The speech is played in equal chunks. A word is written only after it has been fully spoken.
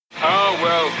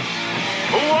well,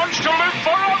 who wants to live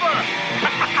forever?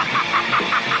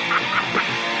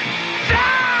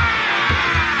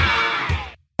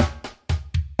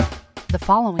 The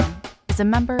following is a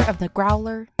member of the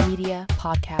Growler Media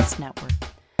Podcast Network.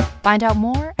 Find out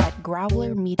more at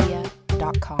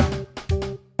growlermedia.com.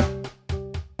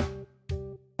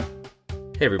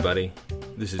 Hey everybody,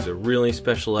 this is a really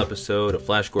special episode of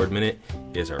Flash Gordon Minute.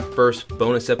 It is our first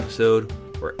bonus episode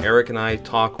where Eric and I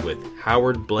talk with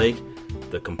Howard Blake,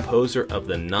 the composer of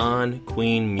the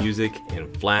non-Queen music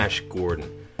in Flash Gordon.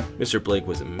 Mr. Blake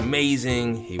was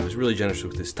amazing. He was really generous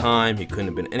with his time. He couldn't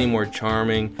have been any more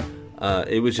charming.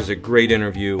 It was just a great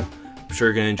interview. I'm sure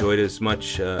you're going to enjoy it as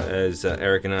much as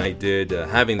Eric and I did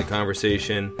having the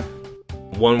conversation.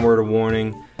 One word of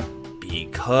warning.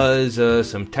 Because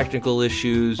some technical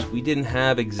issues, we didn't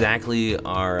have exactly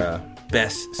our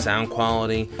best sound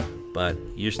quality, but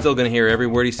you're still going to hear every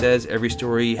word he says, every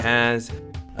story he has.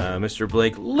 Mr.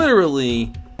 Blake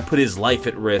literally put his life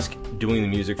at risk doing the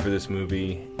music for this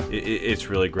movie. It's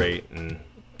really great, and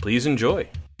please enjoy.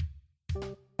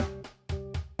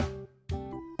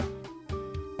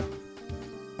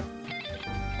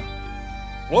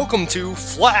 Welcome to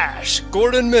Flash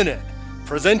Gordon Minute,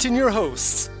 presenting your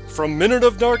hosts from Minute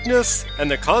of Darkness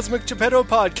and the Cosmic Geppetto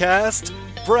podcast,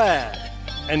 Brad,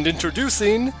 and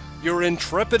introducing your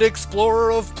intrepid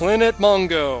explorer of Planet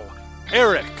Mongo,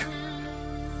 Eric.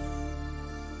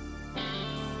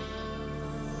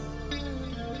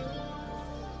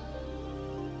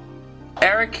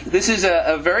 Eric, this is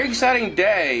a very exciting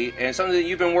day and something that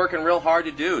you've been working real hard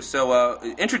to do. So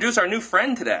introduce our new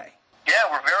friend today.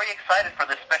 Yeah, we're very excited for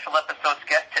this special episode's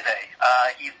guest today.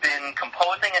 He's been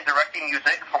composing and directing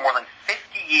music for more than 50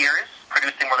 years,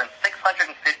 producing more than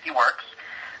 650 works.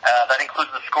 That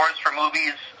includes the scores for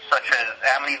movies such as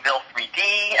Amityville 3D,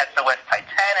 SOS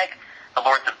Titanic, The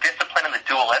Lords of Discipline, and The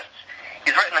Duelists.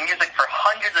 He's written the music for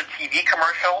hundreds of TV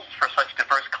commercials for such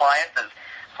diverse clients as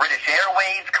British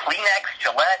Airways, Kleenex,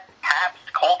 Gillette,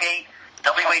 Pabst, Colgate,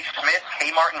 W.H. Smith,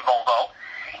 Kmart, and Volvo.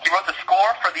 He wrote the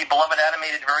score for the beloved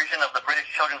animated version of the British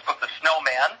children's book The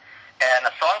Snowman, and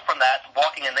a song from that,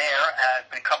 Walking in the Air, has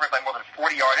been covered by more than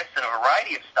 40 artists in a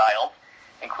variety of styles,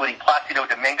 including Placido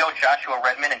Domingo, Joshua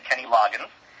Redman, and Kenny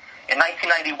Loggins. In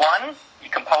 1991,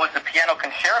 he composed the Piano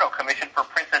Concerto commissioned for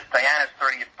Princess Diana's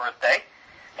 30th birthday.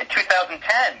 In 2010,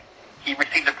 he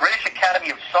received the British Academy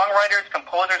of Songwriters,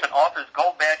 Composers, and Authors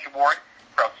Gold Badge Award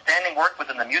for outstanding work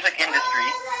within the music industry,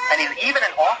 and he's even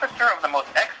an officer of the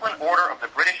most excellent order of the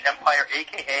British Empire,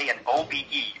 aka an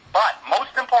OBE. But,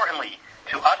 most importantly,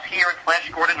 to us here at Flash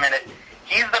Gordon Minute,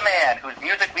 he's the man whose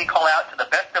music we call out to the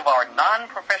best of our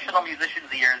non-professional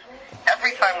musicians' ears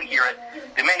every time we hear it,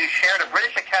 the man who shared a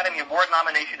British Academy Award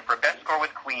nomination for Best Score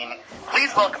with Queen. Please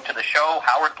welcome to the show,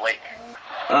 Howard Blake.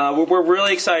 We're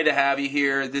really excited to have you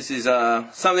here. This is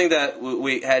something that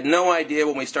we had no idea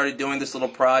when we started doing this little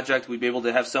project we'd be able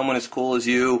to have someone as cool as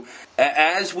you.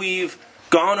 As we've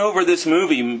gone over this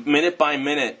movie minute by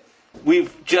minute,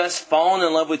 we've just fallen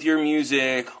in love with your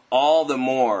music all the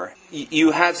more.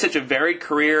 You have such a varied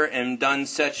career and done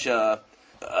such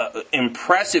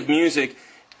impressive music.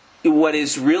 What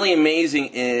is really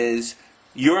amazing is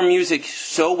your music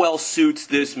so well suits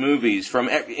this movie, from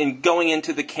in going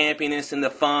into the campiness and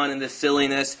the fun and the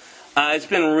silliness. It's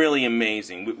been really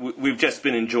amazing. We've just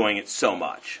been enjoying it so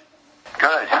much.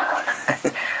 Good. It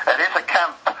is a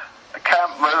camp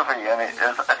movie, and it's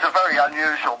a very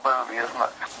unusual movie, isn't it?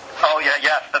 Oh, yeah,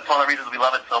 yes. That's one of the reasons we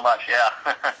love it so much, yeah.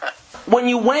 When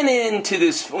you went into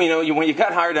this, when you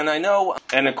got hired, and I know,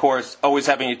 and of course, always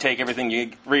having to take everything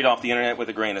you read off the internet with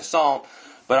a grain of salt,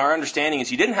 but our understanding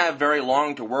is you didn't have very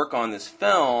long to work on this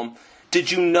film.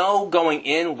 Did you know going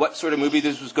in what sort of movie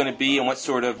this was going to be and what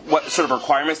sort of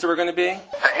requirements there were going to be?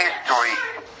 The history,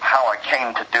 how I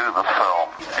came to do the film,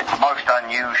 it's a most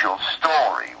unusual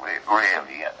story,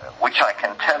 really, which I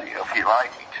can tell you if you'd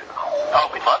like me to. Oh,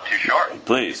 we'd love to, sure.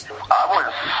 Please. I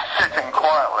was sitting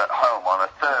quietly at home on a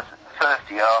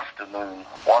Thursday afternoon.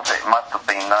 It must have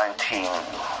been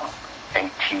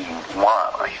 1981,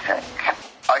 I think.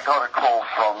 I got a call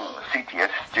from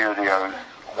CTS Studios,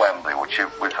 Wembley, which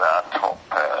was our top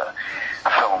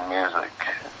film music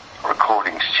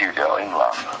recording studio in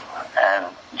London. And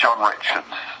John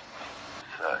Richards,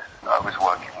 I was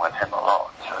working with him a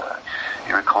lot.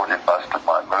 He recorded most of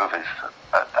my movies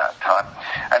at that time.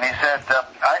 And he said,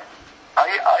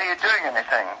 are you doing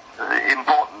anything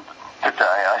important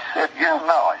today? I said, yeah,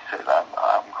 no. I said,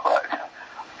 I'm quite...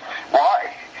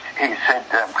 Why? He said,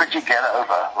 could you get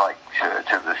over,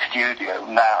 to the studio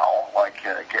now,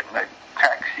 getting a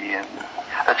taxi in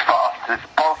as fast as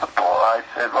possible? I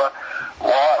said, well,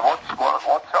 why? What's on?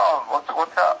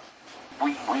 What's up?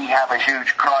 have a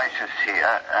huge crisis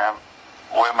here.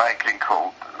 We're making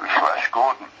called Flash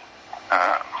Gordon.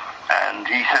 And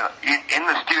he said, in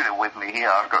the studio with me here,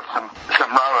 I've got some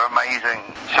rather amazing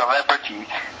celebrity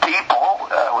people,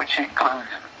 which includes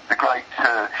the great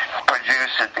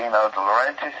producer Dino De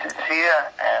Laurentiis is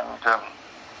here, and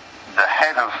the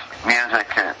head of music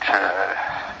at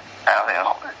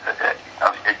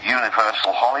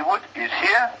Universal Hollywood is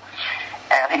here.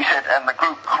 And he said, and the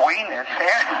group Queen is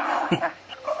here.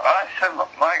 I said,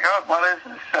 my God, what is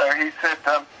this? He said,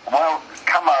 well,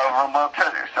 come over and we'll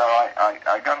tell you. So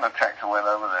I got in a taxi, went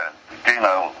over there.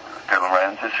 Dino De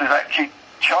Laurentiis is actually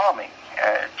charming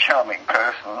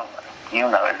person. You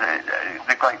know,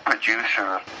 the great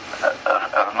producer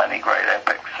of many great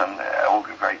epics and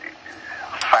great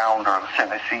founder of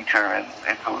Cinecittà in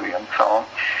Italy and so on.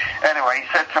 Anyway, he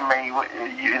said to me,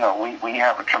 you know, we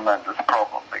have a tremendous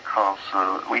problem because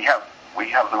we have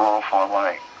the Royal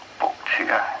Philharmonic booked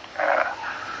here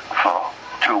for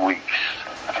 2 weeks,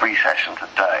 3 sessions a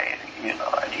day, you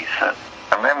know, and he said,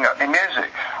 and we haven't got any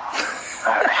music.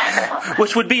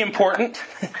 Which would be important.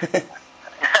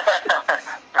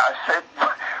 I said,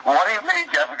 what do you mean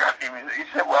you haven't got any music? He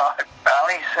said, well,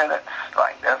 Ali said it's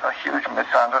like there's a huge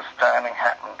misunderstanding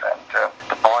happened, and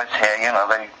the boys here, you know,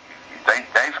 they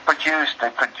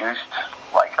produced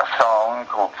like a song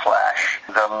called Flash.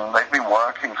 They've been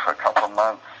working for a couple of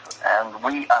months, and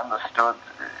we understood,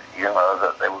 you know,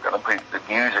 that they were going to be, the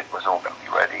music was all going to be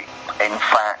ready. In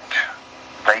fact,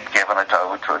 they'd given it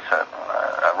over to a certain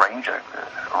arranger,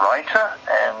 writer,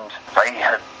 and they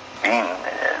had been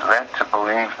led to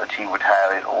believe that he would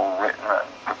have it all written and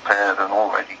prepared and all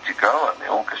ready to go, and the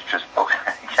orchestra's booked.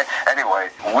 Anyway,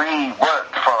 we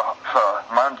worked for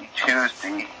Monday,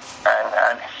 Tuesday,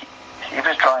 and he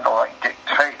was trying to like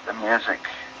dictate the music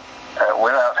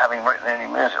without having written any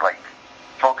music, like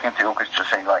talking to the orchestra,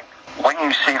 saying like, when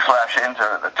you see Flash enter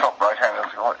at the top right hand,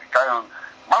 go,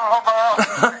 blah, blah.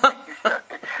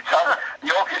 So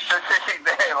the orchestra sitting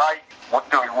there like, what,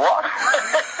 doing what?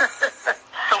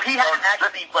 So he hadn't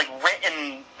actually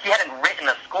written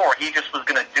a score. He just was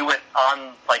going to do it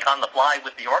on the fly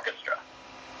with the orchestra.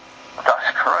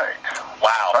 That's correct.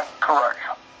 Wow. That's correct.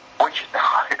 Which,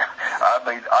 I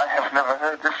mean, I have never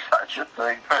heard of such a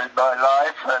thing in my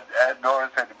life, and nor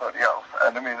has anybody else.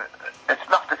 And I mean, it's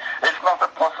not a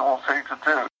possible thing to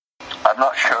do. I'm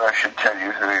not sure I should tell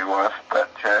you who he was, but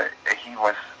he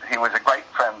was a great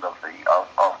friend of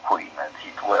Queen, and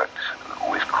he'd worked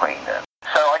with Queen. And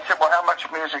so I said, well, how much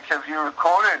music have you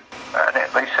recorded? And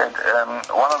they said, 1.5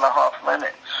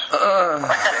 minutes. I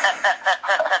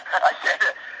said,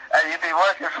 and you've been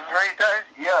working for 3 days?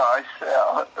 Yeah, I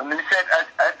said. And he said,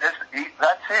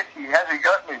 that's it, he hasn't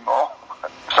got any more.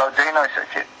 So Dino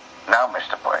said, now,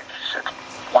 Mr. Blake, he said,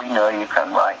 we know you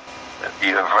can write.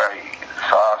 You're very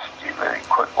fast, you're very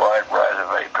quick-witted, rather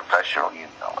very professional, you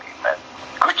know what you meant.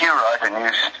 Could you write a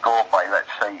new score by, let's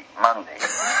say, Monday?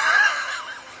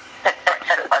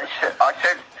 I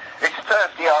said, it's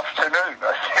Thursday afternoon.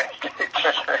 I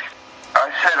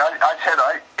said,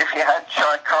 if you had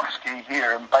Tchaikovsky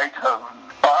here and Beethoven,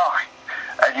 Bach,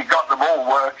 and you got them all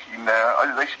working there,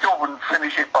 they still wouldn't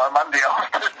finish it by Monday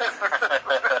afternoon.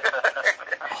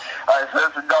 I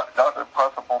said, it's not a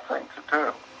possible thing to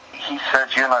do. He said,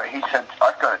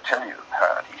 I've got to tell you,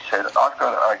 Pat. He said, I've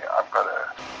got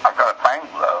a bank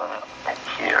loan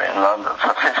here in London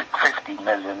for £50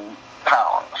 million.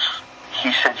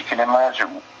 He said, you can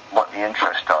imagine what the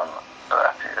interest on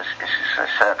that is. I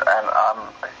said, and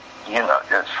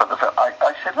it's for the.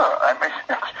 I said, look, I mean,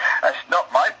 that's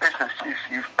not my business if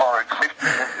you've borrowed £50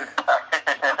 million.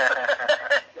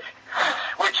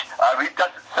 Which, I mean,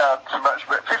 doesn't sound too much,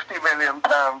 but £50 million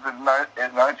in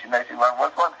 1981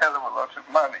 was one hell of a lot of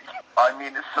money. I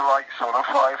mean, it's like sort of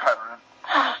 $500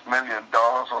 million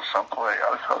or something.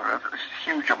 I thought it was a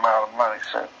huge amount of money.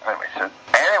 So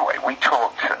anyway, we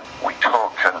talked, and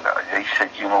he said,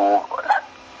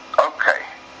 okay.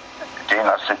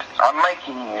 Dino said, I'm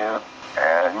making you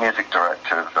music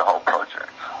director of the whole project.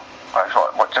 I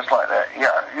thought, what, just like that?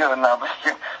 Yeah, you're another.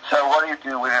 So what do you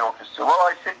do with the orchestra? Well,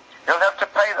 I said, you'll have to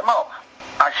pay them off.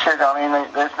 I said, I mean,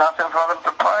 there's nothing for them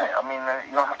to pay. I mean,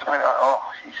 you'll have to pay. Oh,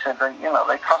 he said, they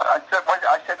cost. I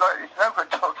said, look, it's no good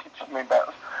talking to me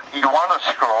about. You want a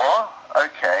score?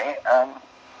 Okay.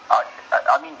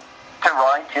 I mean, to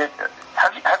write it.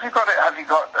 Have you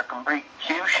got a complete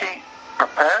cue sheet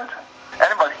prepared?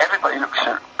 Everybody looks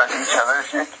at each other.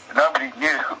 Nobody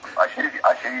knew. I said,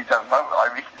 you don't know. I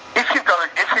mean, if you've got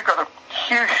a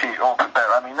cue sheet all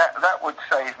prepared, I mean, that would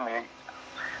save me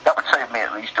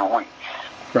at least a week.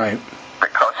 Right.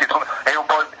 Because it'll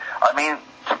I mean,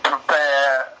 to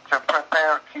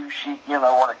prepare a cue cue sheet, you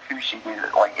know what a cue sheet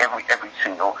is. Like every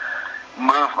single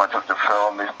movement of the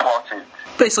film is plotted.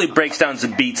 Basically breaks down the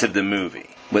beats of the movie.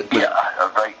 Yeah, a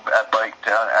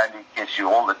breakdown, and it gives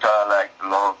you all the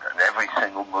dialogue, and every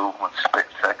single movement, split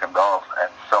second off,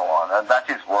 and so on. And that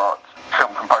is what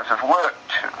film composers work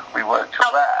to. We work to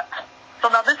that. So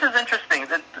now this is interesting.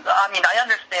 I mean, I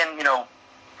understand, you know,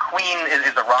 Queen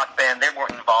is a rock band. They're more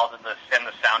involved in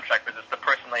the soundtrack because it's the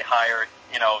person they hired,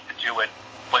 you know, to do it.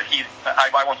 But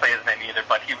I won't say his name either,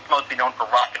 but he was mostly known for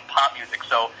rock and pop music.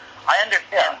 So I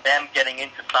understand them getting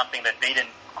into something that they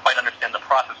didn't quite understand the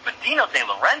process. But Dino De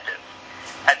Laurentiis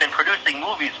had been producing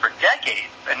movies for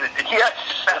decades, and it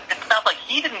sounds like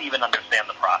he didn't even understand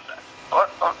the process.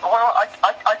 Well,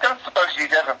 I don't suppose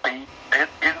you'd ever be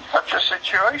in such a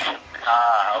situation.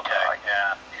 Okay,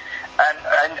 yeah.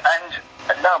 And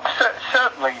no,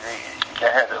 certainly the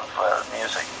head of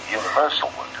music,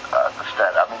 Universal, would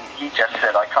understand. I mean, he just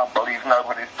said, I can't believe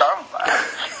nobody's done that.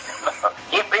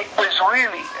 It was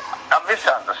really a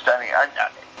misunderstanding.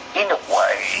 In a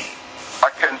way,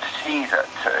 I can see that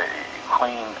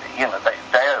Queen, you know,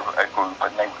 they're a group,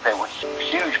 and they were a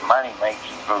huge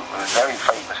money-making group. It was very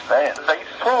famous then. They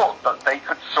thought that they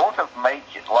could sort of make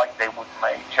it like they would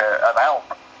make an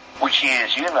album, which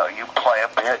is, you know, you play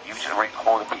a bit, you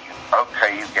record a bit,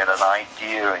 okay, you get an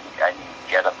idea, and you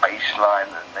get a bass line,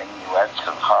 and then you add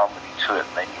some harmony to it,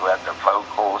 and then you add the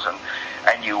vocals, and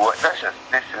you work.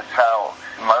 This is how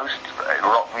most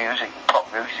rock music and pop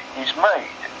music is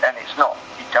made, and it's not.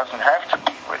 It doesn't have to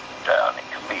be written down. It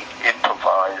can be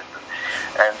improvised,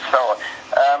 and so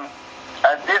on.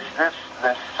 And this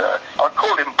I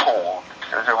call him Paul.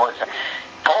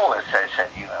 Paul has said,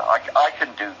 you know, I can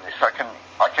do this. I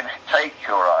can take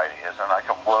your ideas and I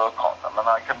can work on them and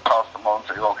I can pass them on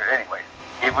to the orchestra. Anyway,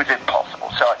 it was impossible.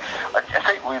 So I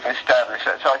think we've established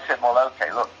that. So I said, well,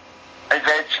 okay, look.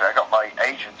 Eventually, I got my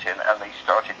agent in, and they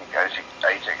started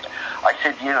negotiating. I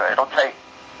said, you know, it'll take.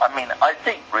 I mean, I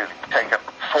think really take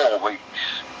 4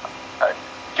 weeks. And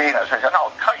Dino says, no,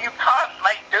 you can't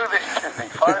do this to me.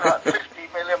 $550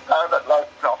 million at low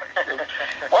noise.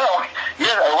 Well, you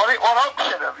know, what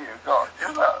option have you got?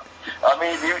 You know, I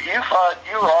mean, you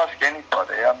ask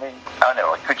anybody. I mean, I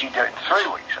know. Could you do it in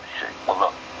 3 weeks? And he said, well,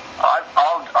 look,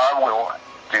 I will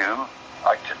do.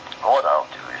 What I'll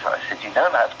do is, I said, you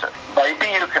don't have to. Maybe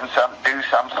you can do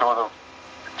some sort of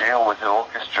deal with the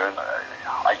orchestra. And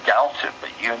I doubt it, but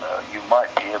you know, you might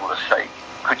be able to say,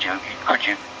 could you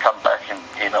come back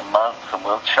in a month and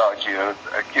we'll charge you,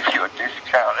 give you a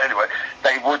discount. Anyway,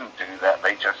 they wouldn't do that.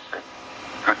 They just said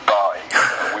goodbye. You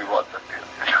know, we want to do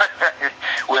this.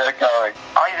 We're going.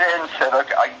 I then said,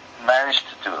 okay, I managed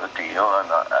to do a deal, and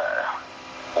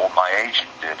or my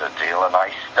agent did a deal, and I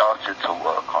started to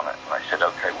work on it. And I said,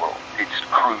 okay, well, it's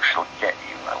crucial to get,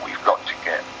 you know, we've got to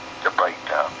get the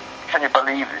breakdown. Can you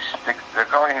believe this? The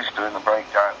guy who's doing the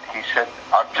breakdown, he said,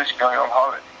 I'm just going on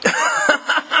holiday.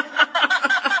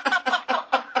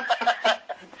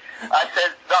 I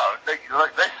said, no,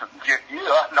 look, listen, you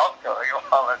are not going on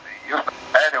holiday.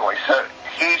 Anyway, so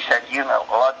he said, you know,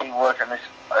 well, I've been working this.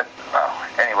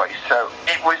 Anyway, so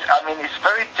it was, I mean, it's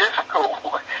very difficult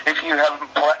if you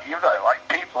haven't, you know, like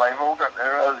people, they've all got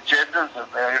their own agendas and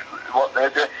what they're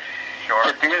doing. Sure.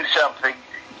 To do something,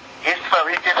 it's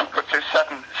very difficult to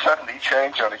suddenly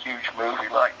change on a huge movie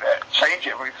like that. Change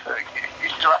everything.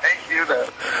 It's like, you know,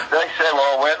 they say,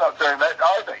 well, we're not doing that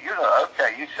either. You know,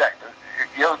 okay,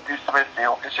 you'll dismiss the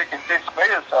orchestra, you can dismiss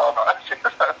us all.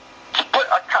 But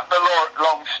I cut the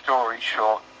long story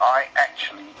short, I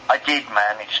did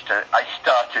manage to, I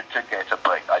started to get a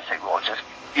break. I said, well, just,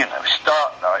 you know,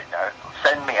 start right now,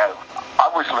 send me over. I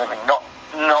was living not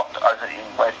as in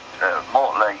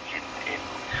Mortlake in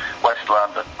West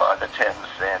London by the Thames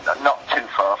then, not too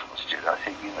far from the studio. I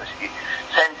said, you know,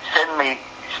 send me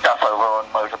stuff over on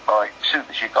motorbike as soon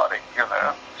as you got it, you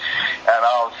know, and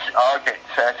I'll get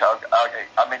set.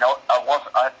 I mean,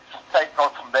 I thank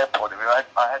God from their point of view, I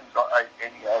hadn't got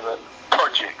any other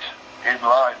projects in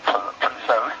line for them,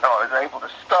 so I was able to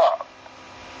start.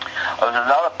 There was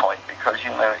another point because, you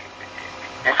know,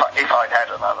 if I'd had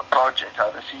another project,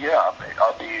 I'd have said, yeah,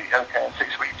 I'll be okay in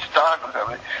 6 weeks' time or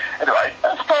something. Anyway,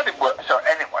 I started work. So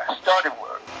anyway, I started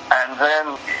work, and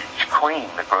then Queen,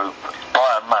 the group,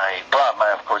 Brian May,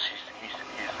 of course, he's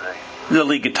the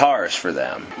lead guitarist for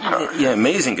them. Yeah,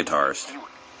 amazing guitarist. You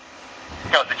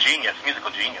know, the genius, musical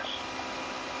genius.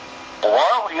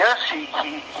 Well, yes, he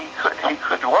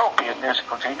could well be a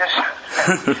musical genius,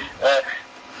 and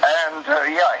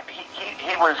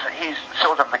he's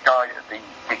sort of the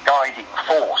guiding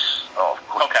force of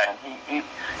Queen. Okay. And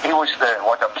he was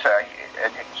what I'm saying,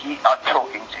 and I'm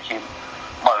talking to him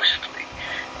mostly,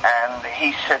 And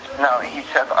he said, no, he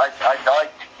said, I'd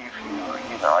like to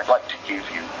give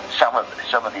you some of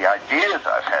the ideas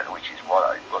I've had, which is what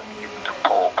I want to give to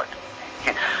Paul. But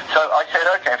so I said,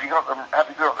 okay, have you got them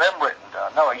written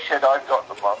down? No, he said, I've got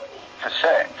them on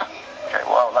cassette. Okay,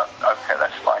 well, okay,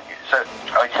 that's fine. So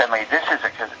I said, me, this is a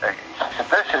cassette. He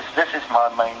said, this is my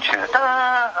main tune.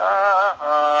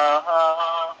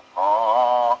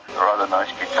 Rather nice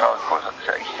guitar chords.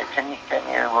 So he said, can you get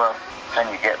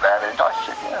that in? I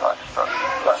said, yeah,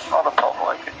 that's not a problem.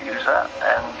 I could use that.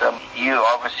 And you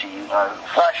know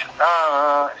Flash.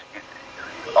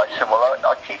 I said, well,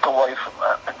 I keep away from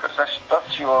that because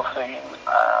that's your theme.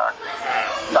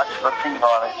 That's the theme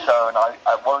on its own.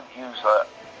 I won't use that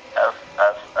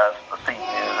as the theme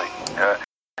music.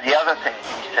 The other thing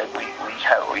he said,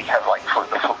 we have like for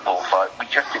the football fight, we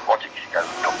just didn't want it to go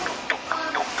dum dum dum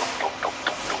dum dum dum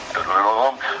dum dum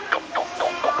dum dum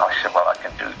dum dum. I said, well, I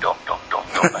can do dum dum dum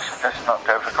dum. I said, that's not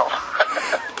difficult.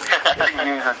 I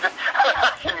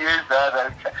can use that.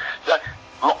 Okay. So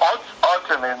odds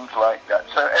and ends like that.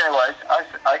 So, anyways,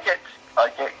 I get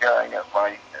going at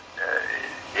my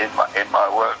in my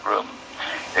workroom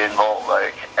in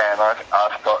Mortlake, and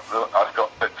I've got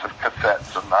bits of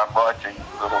cassettes, and I'm writing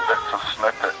little bits of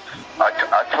snippets. I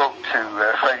talked to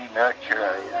Freddie Mercury,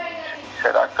 and he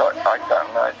said, I got a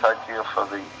nice idea for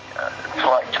the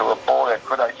Flight to a Border.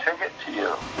 Could I sing it to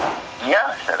you? Yeah,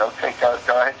 I said, okay, go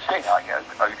ahead, sing.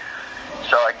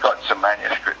 So I got some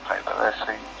manuscript paper there,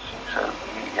 so he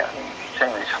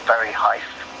sang this very high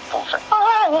full sing.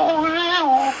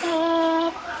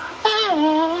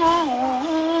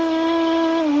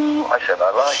 I said,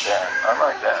 I like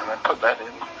that, and then put that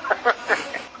in.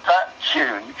 That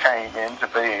tune came into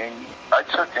being. I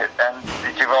took it and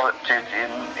developed it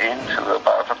into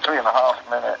about a 3.5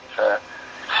 minute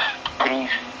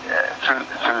piece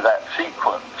through that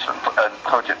sequence, and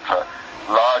put it for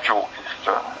large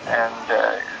orchestra, and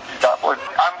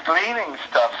I'm gleaning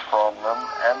stuff from them,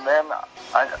 and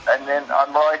then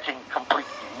I'm writing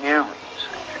completely new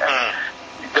music. And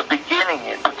the beginning,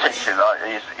 in particular,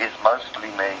 is mostly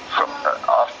made from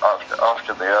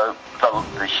after the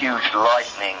huge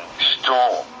lightning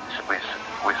storms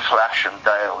with Flash and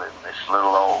Dale in this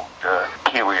little old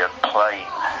period plane.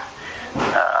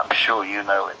 I'm sure you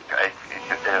know it.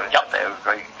 They're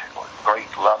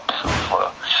great lumps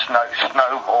of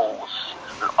snowballs,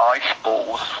 ice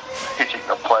balls hitting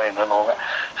the plane and all that.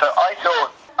 So I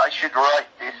thought I should write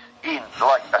this in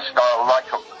like a style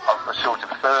of the sort of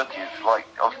 30s, like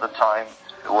of the time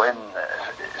when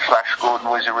Flash Gordon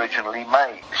was originally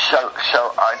made. So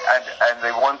and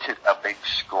they wanted a big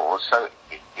score. So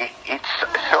it's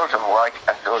sort of like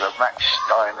a sort of Max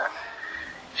Steiner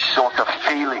sort of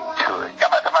feeling to it.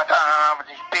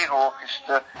 This big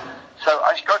orchestra. So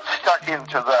I got stuck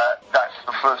into that. That's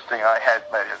the first thing I had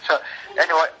measured. So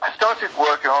anyway, I started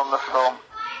working on the film,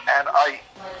 and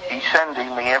he's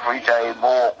sending me every day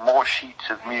more sheets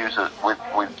of music with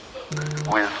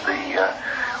the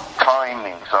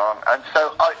timings on, and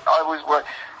so I was working.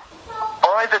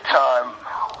 By the time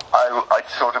I'd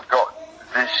sort of got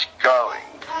this going,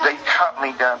 they cut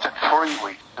me down to 3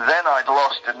 weeks. Then I'd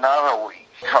lost another week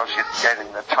because you're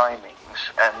getting the timings,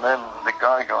 and then the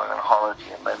guy going on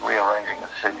holiday, and then rearranging the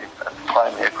city, and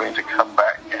finally agreeing to come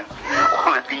back, and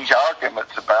all of these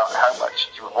arguments about how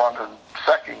much you want and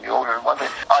second the order and one thing.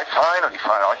 I finally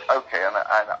find okay, and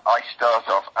I start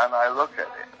off and I look at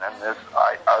it, and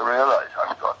I realize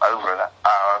I've got over an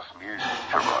hour's music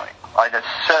to write. I just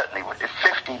certainly,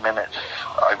 50 minutes,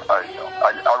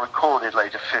 I recorded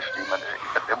later 50 minutes,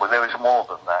 but there was more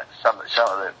than that. Some of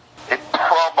it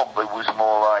probably was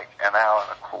more like an hour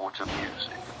and a quarter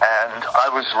music. And I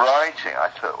was writing, I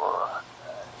thought, well,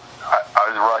 I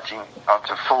was writing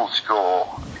onto full score,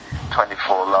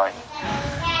 24-line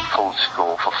full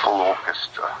score for full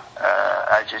orchestra.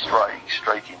 I just writing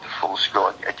straight into full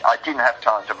score. I didn't have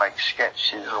time to make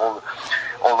sketches, although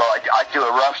I do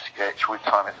a rough sketch with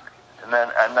time, and then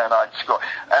I'd score.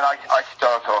 And I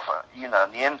start off, at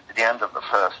the end of the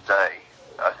first day,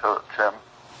 I thought,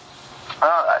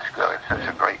 that's good. It's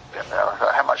a great bit. I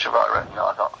thought, how much have I written?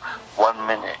 I thought, 1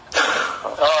 minute.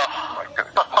 Oh my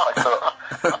goodness. I thought,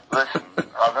 listen,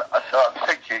 I started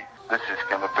thinking, this is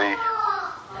going to be,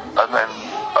 and then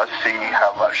I see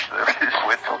how much there is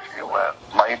we're talking about.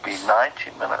 Maybe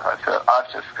 90 minutes. I thought,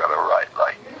 I've just got to write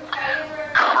like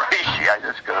crazy. I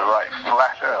just got to write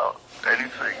flat out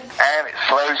anything. And it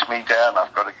slows me down.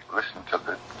 I've got to listen to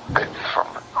the bits from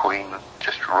the Queen,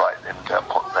 just write them down,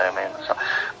 put them in. So,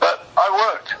 but I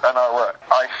worked.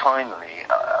 I finally,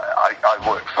 I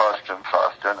worked faster and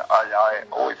faster, and I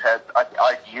always had,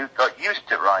 I got used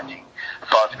to writing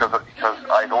fast because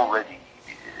I'd already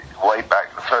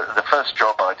the first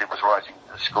job I did was writing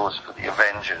the scores for the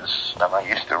Avengers, and I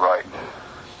used to write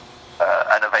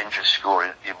an Avengers score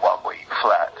in 1 week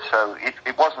flat. So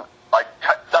it wasn't.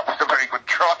 That was a very good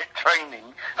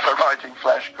training for writing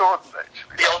Flash Gordon,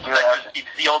 actually. The old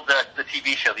Avengers, the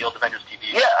TV show, the old Avengers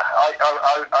TV show. Yeah,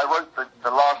 I wrote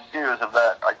the last series of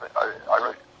that. I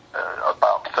wrote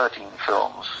about 13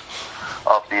 films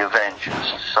of the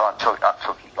Avengers. So I'm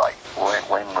talking like,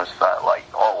 when was that? Like,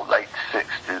 late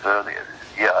 60s, early,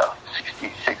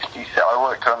 60. So I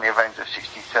worked on the Avengers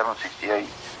 67, 68.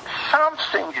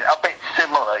 Something a bit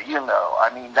similar,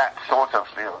 I mean, that sort of,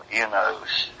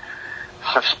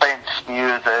 suspense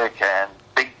music and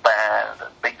big band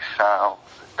and big sound,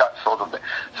 that sort of thing.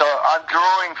 So I'm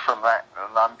drawing from that,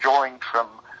 and I'm drawing from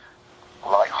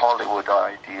like Hollywood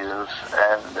ideas,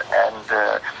 and I'm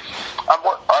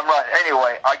right.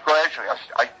 Anyway,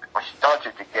 I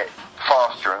started to get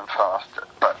faster and faster,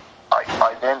 but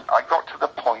I got to the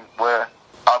point where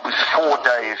I was 4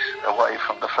 days away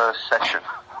from the first session,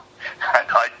 and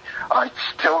I'd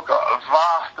still got a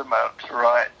vast amount to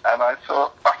write, and I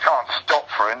thought, I can't stop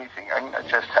for anything. I'm going to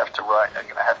just have to write. I'm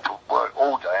going to have to work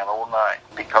all day and all night,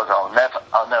 because I'll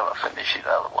never finish it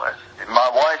otherwise. My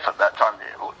wife at that time,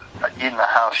 in the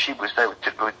house, she was there with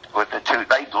the two.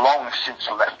 They'd long since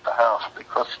left the house,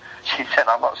 because she said,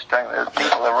 I'm not staying there.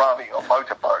 People arriving on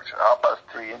motorbikes at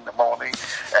 3:30 in the morning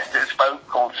at this boat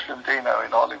called Scandino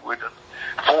in Hollywood at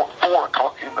 4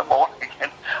 o'clock in the morning,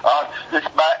 and this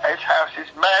house is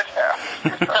madhouse.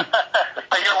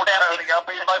 People turning up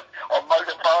on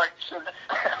motorbikes, and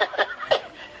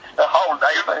the whole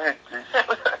neighborhood.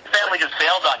 Family just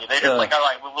bailed on you. They're just like, all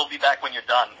right, we'll be back when you're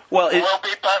done. Well, we'll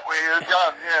be back when you're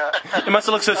done, yeah. It must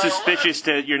have looked so suspicious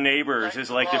to your neighbors, as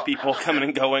like the people coming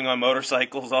and going on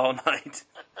motorcycles all night.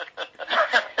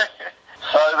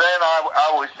 So then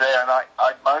I was there, and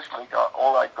I mostly got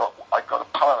a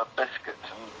pile of biscuits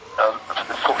and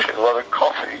unfortunately a lot of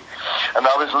coffee, and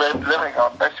I was living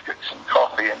on biscuits and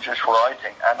coffee and just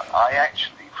writing, and I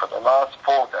actually, for the last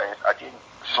 4 days, I didn't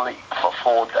sleep for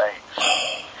 4 days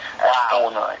and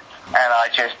 4 nights, and I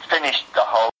just finished the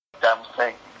whole damn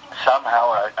thing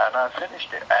somehow, and I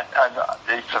finished it, and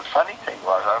the funny thing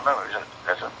was, I remember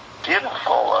there's a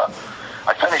beautiful,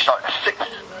 I finished like 6,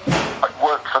 I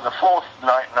worked for the 4th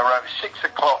night in a row, 6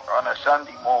 o'clock on a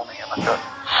Sunday morning, and I thought,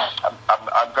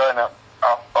 I'm going up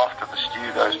off to the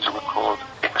studios to record.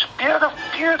 It was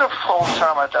beautiful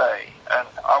summer day, and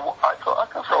I thought,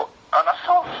 and I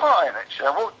felt fine actually. I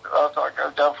thought I'd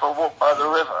go down for a walk by the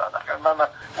river, and I can remember,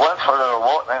 went for a little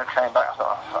walk, then I came back, I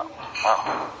thought,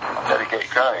 I better get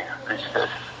going.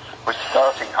 We're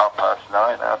starting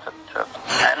 9:30 out at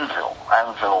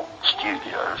Anvil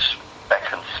Studios,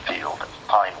 Beaconsfield, and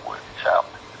Pinewood.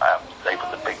 They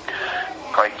were the big,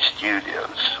 great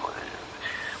studios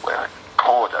where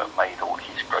Korda made all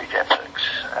his great epics,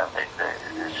 and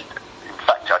in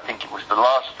fact, I think it was the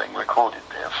last thing recorded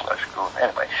there, Flash Gordon.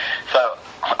 Anyway, so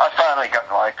I finally got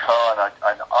in my car,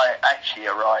 and I actually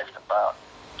arrived about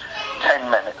 10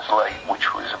 minutes late,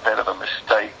 which was a bit of a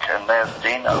mistake. And there's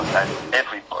Dino and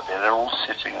everybody; they're all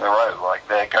sitting in a row, like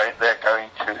they're going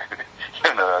to,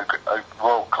 a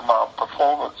Royal Command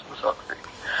performance or something.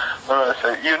 And I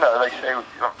said, they say,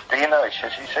 Dino, he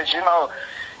says,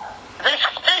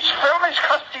 this film is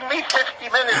costing me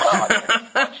 $50 million.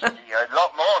 A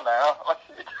lot more now.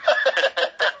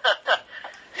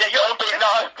 Yeah, don't be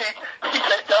nasty. He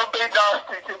said, don't be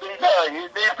nasty to me now. You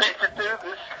need me to do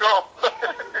this score.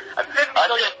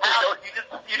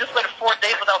 You just went 4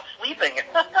 days without sleeping.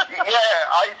 Yeah,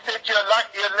 I said, you're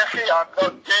lucky I'm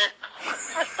not dead.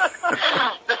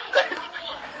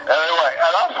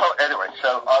 Anyway,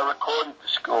 so I recorded the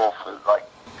score for like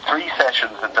 3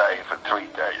 sessions a day for 3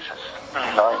 days.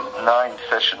 9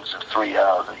 sessions of 3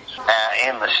 hours each.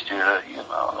 In the studio,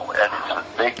 and it's a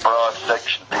big brass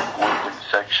section, big woodwind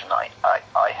section.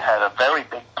 I had a very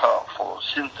big part for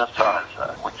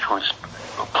synthesizer, which was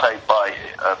played by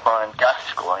Brian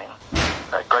Gascoigne,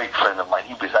 a great friend of mine.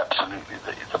 He was absolutely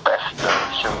the best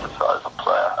synthesizer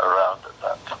player around at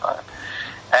that time.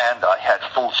 And I had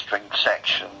full string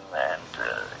section and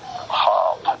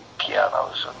harp and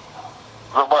pianos and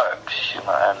the works,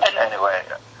 and anyway.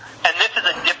 And this is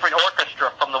a different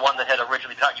orchestra from the one that had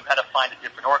originally been out. You had to find a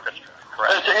different orchestra,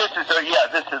 correct? This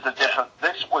is a different.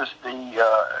 This was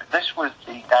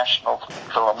the National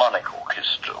Philharmonic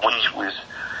Orchestra, which was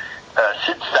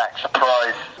Sid Sack's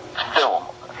prize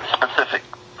specific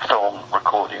film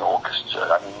recording orchestra.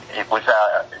 I mean, it was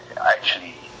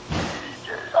actually.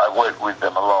 I worked with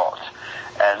them a lot,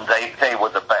 and they were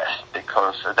the best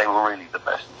because they were really the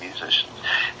best musicians.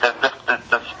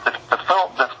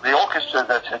 The orchestra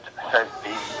that had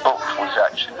been booked was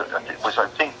actually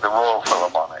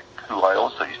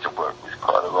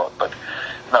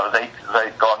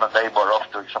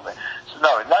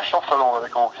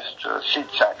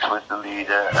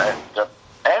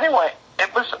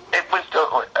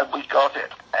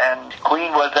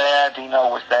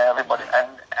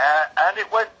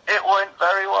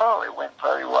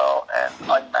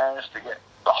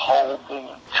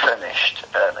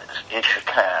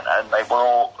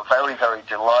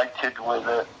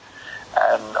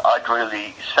and I'd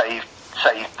really saved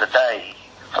the day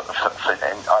for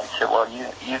them. I said, well,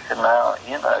 you can now,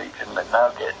 you can now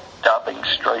get dubbing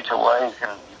straight away. You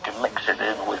can mix it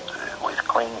in with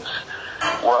Queen's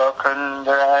work, and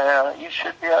you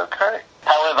should be okay.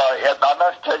 However, I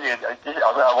must tell you,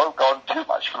 I won't go on too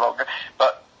much longer,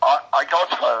 but I got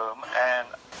home, and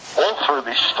all through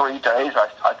these 3 days,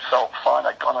 I felt fine.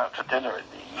 I'd gone out to dinner in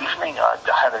the evening. I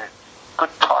had a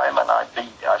good time, and I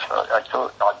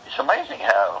thought it's amazing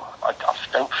how I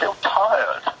don't feel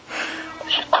tired.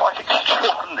 It's quite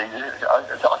extraordinary. I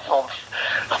sort of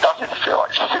started to feel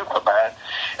like Superman,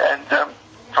 and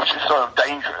which is sort of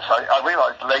dangerous. I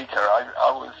realized later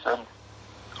I was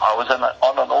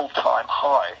on an all-time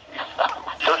high,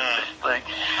 doing this thing,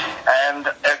 and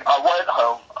I went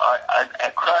home. I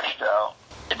crashed out.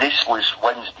 This was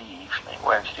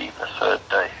Wednesday the third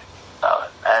day.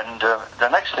 And the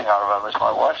next thing I remember is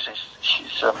my wife says,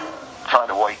 she's trying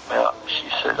to wake me up. She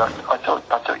said, I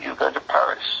thought you were going to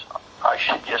Paris. I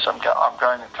said, yes, I'm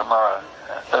going tomorrow,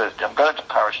 Thursday. I'm going to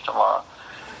Paris tomorrow.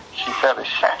 She said,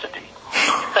 it's Saturday. I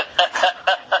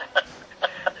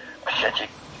said, you're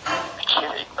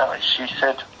kidding? No, she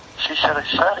said, it's Saturday.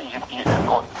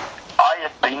 I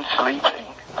had been sleeping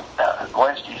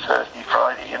Wednesday, Thursday,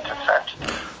 Friday into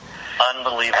Saturday.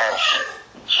 Unbelievable. And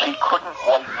she couldn't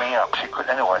wake me up.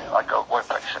 Anyway, I went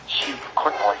back and she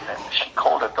couldn't wake me up. She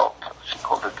called a doctor.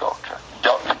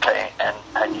 Doctor came and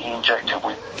he injected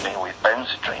me with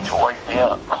Benzedrine to wake me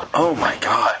up. Oh my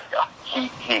God. He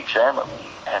examined me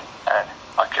and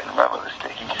I can remember this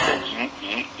day. He said,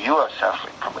 you are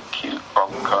suffering from acute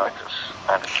bronchitis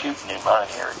and acute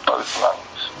pneumonia in both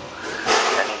lungs.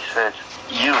 And he said,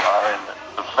 you are in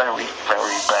very,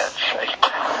 very bad shape.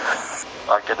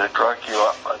 I'm going to drug you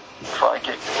up and try and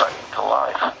get you back to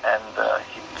life. And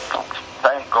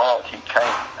thank God he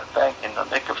came in the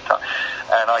nick of time.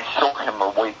 And I saw him a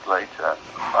week later.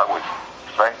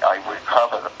 I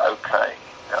recovered okay.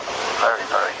 Very,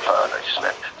 very tired. I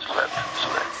slept.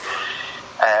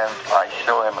 And I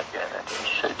saw him again, and he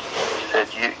said,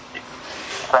 you,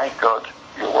 thank God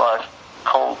your wife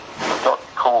the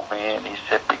doctor called me in. He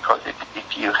said, because if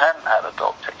you hadn't had a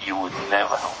doctor, you would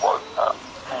never have woken up.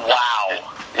 Wow.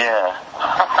 Yeah.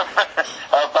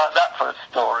 How about that for a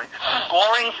story?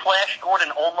 Scoring Flash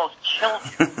Gordon almost killed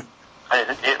you.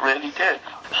 It really did.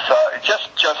 So just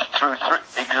through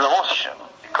exhaustion,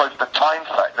 because the time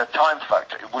factor,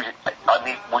 was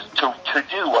to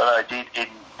do what I did in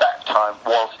that time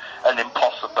was an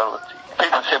impossibility.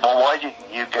 People said, well, why didn't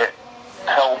you get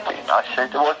help in? I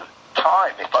said, there wasn't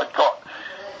time. If I'd got,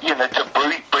 to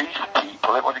brief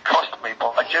people, it would have cost me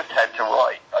more. I just had to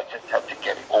write. I just had to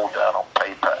get it all down on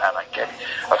paper, and I get it.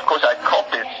 Of course, I had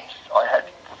copyists. I had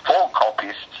 4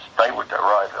 copyists. They would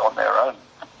arrive on their own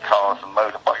cars and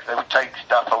motorbikes. They would take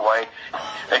stuff away.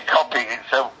 They'd copy it.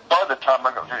 So by the time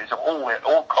I got to it, it's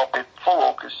all copied, full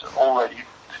orchestra, all ready to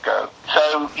go.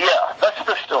 So, yeah, that's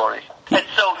the story. And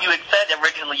so you had said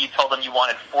originally you told them you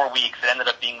wanted 4 weeks. It ended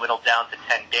up being whittled down to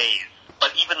 10 days.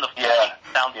 But even the 4 weeks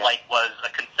sounds like was a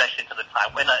concession to the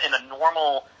time. In a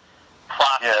normal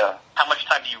process, how much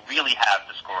time do you really have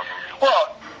to score a movie?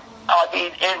 Well, I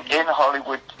mean, in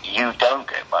Hollywood, you don't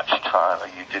get much time, or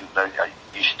you didn't.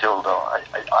 You still don't.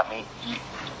 I mean,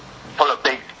 for a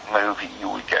big movie, you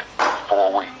would get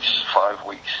 4 weeks, 5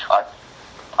 weeks. I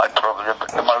probably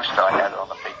the most I had on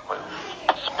a big movie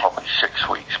was probably 6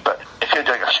 weeks. But if you're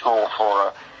doing a score for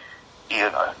a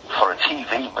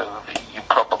TV movie, you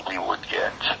probably would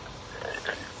get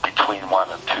between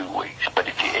 1 and 2 weeks. But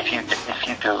if you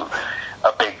do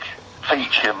a big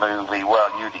feature movie, well,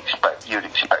 you'd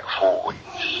expect 4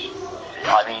 weeks.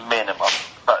 I mean, minimum.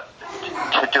 But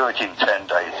to do it in 10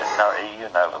 days, you're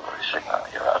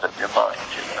you're out of your mind.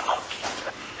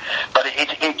 But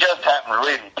it just happened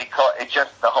really because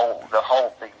the whole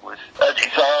thing was a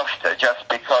disaster just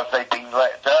because they'd been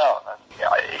let down.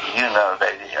 And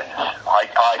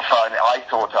I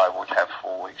thought I would have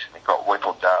 4 weeks, and it got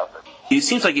whittled down. It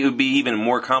seems like it would be even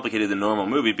more complicated than a normal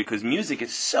movie because music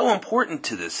is so important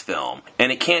to this film,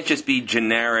 and it can't just be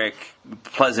generic,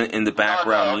 pleasant in the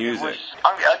background music.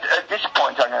 At this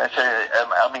point, I'm going to say,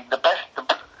 the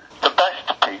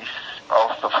best piece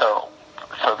of the film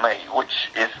for me, which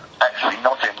is actually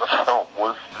not in the film,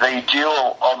 was the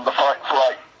duel on the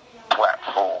flight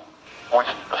platform, which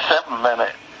is a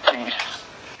 7-minute piece.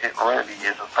 It really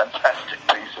is a fantastic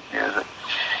piece of music.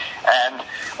 And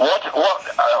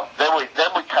then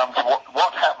we come to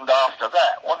what happened after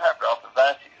that. What happened after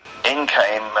that? In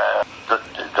came the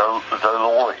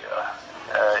lawyer.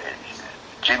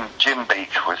 Jim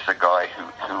Beach was the guy who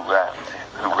ran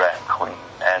Queen,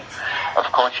 and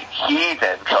of course he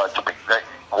then tried to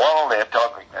while they're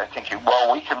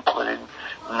we can put in,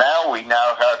 now we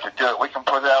know how to do it, we can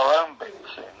put our own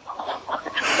bits in.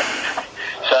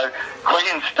 So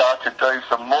Queen started doing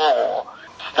some more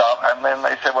stuff, and then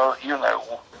they said, well, you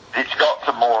know, it's got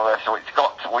to more or less, so it's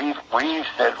got to, we've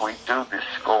said we do this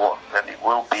score, then it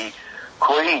will be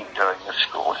Queen doing the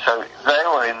score. So they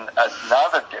were in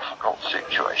another difficult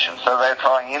situation, so they're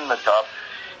trying in the dub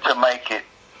to make it,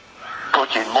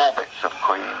 put in more bits of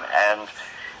Queen, and,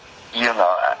 you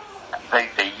know,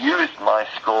 they used my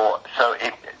score, so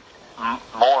it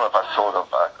more of a sort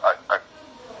of a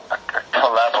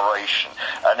collaboration.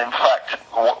 And in fact,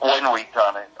 when we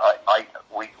done it,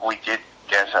 we did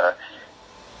get a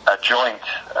joint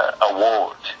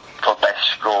award for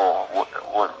best score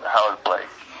with Howard Blake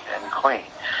and Queen,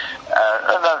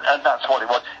 and that's what it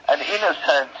was. And in a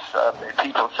sense,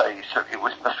 people say it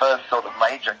was the first sort of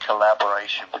major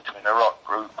collaboration between a rock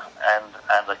group and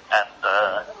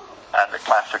the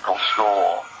classical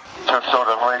score to sort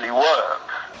of really work.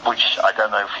 Which I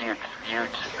don't know if you'd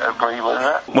agree with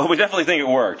that. Well, we definitely think it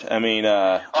worked. I mean, we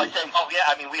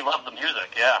love the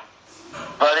music, yeah.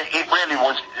 But it really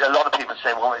was. A lot of people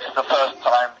say, well, it's the first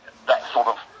time that sort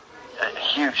of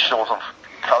huge sort of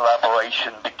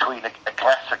collaboration between a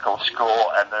classical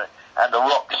score and a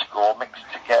rock score mixed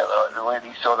together. It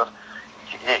really sort of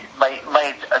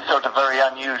made a sort of very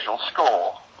unusual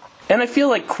score. and I feel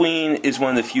like Queen is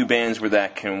one of the few bands where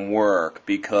that can work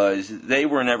because they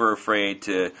were never afraid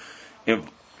to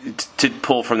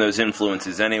pull from those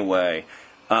influences anyway.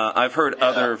 I've heard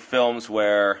other films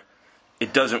where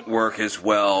it doesn't work as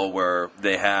well, where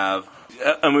they have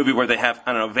a movie where they have,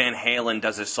 I don't know, Van Halen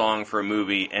does a song for a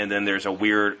movie, and then there's a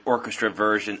weird orchestra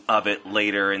version of it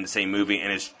later in the same movie,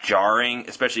 and it's jarring,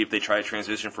 especially if they try to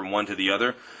transition from one to the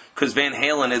other. Because Van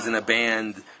Halen isn't a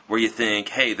band where you think,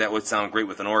 hey, that would sound great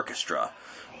with an orchestra.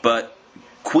 But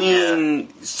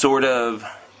Queen sort of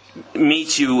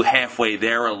meets you halfway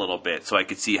there a little bit, so I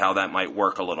could see how that might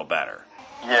work a little better.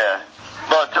 Yeah,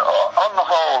 but on the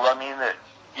whole, I mean,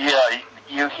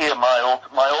 you hear my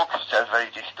orchestra has a very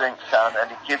distinct sound,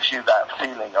 and it gives you that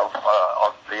feeling of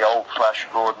the old Flash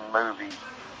Gordon movie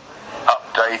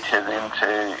updated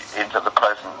into the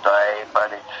present day.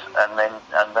 But and then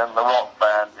the rock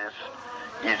band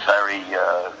is very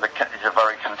is a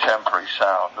very contemporary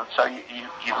sound, and so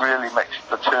you really mix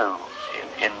the two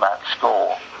in that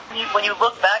score. When you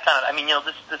look back on it, I mean,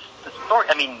 this story,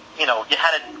 I mean, you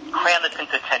had to cram this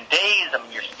into 10 days. I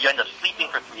mean, you end up sleeping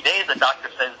for 3 days. The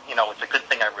doctor says, it's a good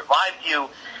thing I revived you.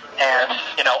 And,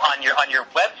 on your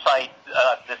website,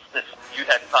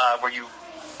 where you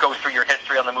go through your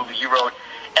history on the movie, you wrote,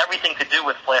 everything to do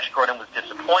with Flash Gordon was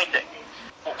disappointing.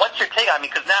 What's your take on it?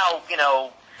 Because now,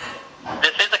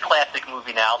 this is a classic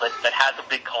movie now that has a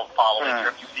big cult following.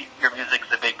 Your music's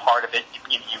a big part of it.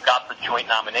 You got the joint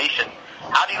nomination.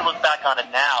 How do you look back on it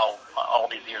now, all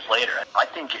these years later? I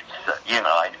think it's,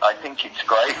 I think it's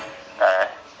great.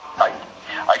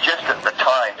 I just at the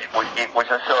time it was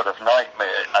a sort of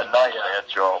nightmare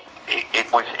job.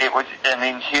 It was an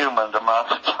inhuman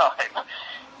amount of time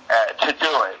to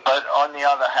do it. But on the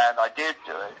other hand, I did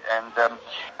do it, and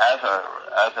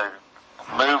as a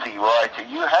movie writer,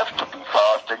 you have to be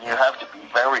fast and you have to be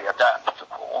very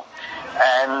adaptable.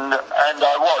 And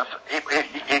I was.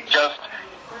 It just.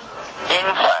 In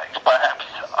fact, perhaps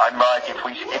I might, if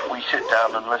we sit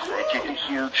down and listen, it is a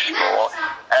huge score,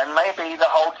 and maybe the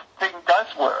whole thing does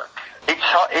work.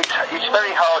 It's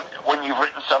very hard when you've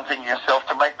written something yourself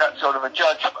to make that sort of a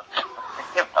judgment.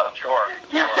 Sure.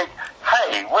 You think,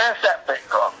 hey, where's that bit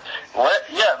gone?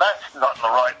 That's not in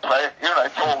the right place.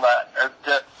 It's all that. And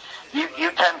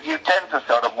you tend to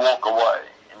sort of walk away,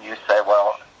 and you say,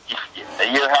 well, are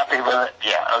you happy with it?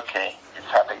 Yeah, okay, it's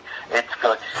happy. It's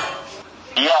good.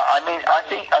 Yeah, I mean, I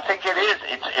think it is.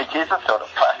 It is a sort of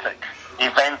classic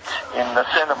event in the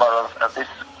cinema of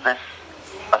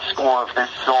a score of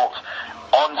this sort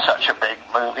on such a big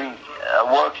movie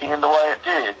working in the way it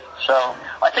did. So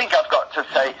I think I've got to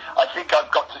say,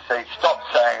 stop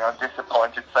saying I'm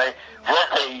disappointed. Say,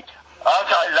 Robbie,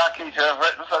 aren't I lucky to have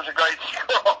written such a great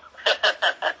score?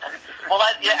 Well,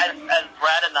 as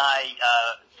Brad and I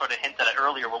sort of hinted at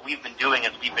earlier, what we've been doing is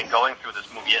we've been going through this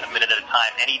movie a minute at a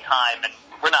time, anytime, and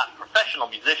we're not professional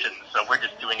musicians, so we're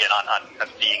just doing it on as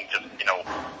being just,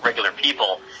 regular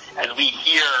people. As we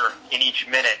hear in each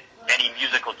minute any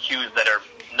musical cues that are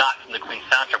not from the Queen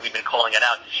soundtrack, we've been calling it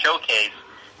out to showcase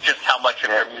just how much of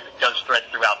your music does thread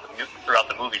throughout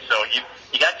the movie. So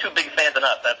you got two big fans in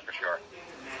us, that's for sure.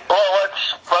 Well,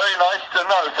 that's very nice to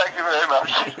know. Thank you very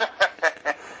much.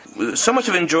 so much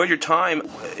have enjoyed your time,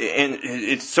 and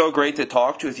it's so great to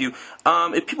talk to with you.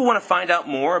 If people want to find out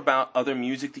more about other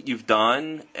music that you've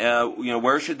done,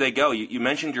 where should they go? You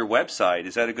mentioned your website.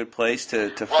 Is that a good place to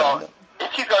find it?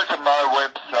 If you go to my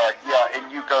website,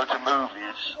 and you go to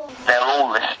movies, they're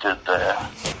all listed there.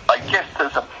 I guess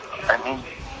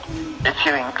if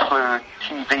you include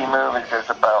TV movies, there's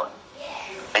about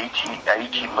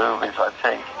 80 movies, I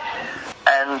think.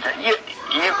 And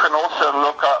you can also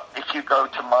look up, if you go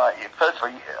to my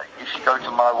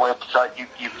website,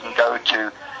 you can go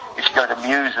to, if you go to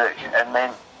music, and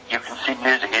then you can see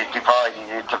music is divided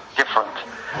into different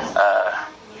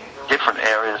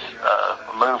areas,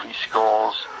 movie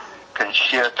scores,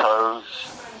 concertos,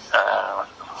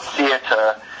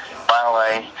 theater,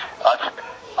 ballet.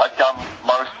 I've done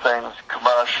most things,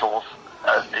 commercials,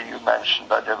 as you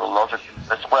mentioned. I did a lot of,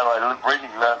 that's where I really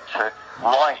learned to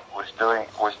write, was doing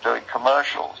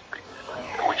commercials,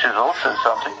 which is also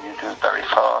something you do very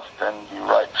fast, and you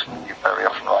very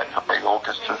often write for big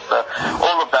orchestras. So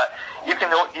all of that, you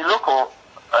look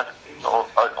at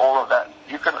all of that.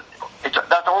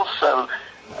 That also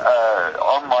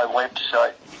on my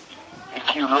website.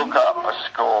 If you look up a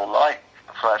score like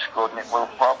Flash Gordon, it will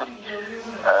probably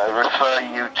refer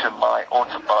you to my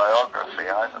autobiography.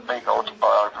 I have a big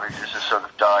autobiography. It's a sort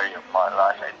of diary of my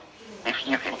life. And if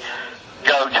you can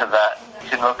go to that, you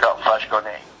can look up Flash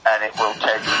Gordon, and it will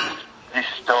tell you this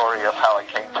story of how I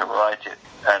came to write it,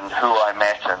 and who I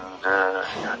met, and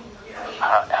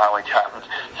how it happened.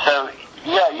 So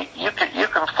you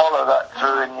can follow that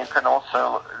through, and you can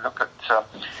also look at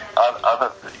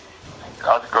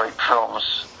other great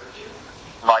films.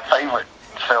 My favourite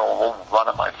film, or one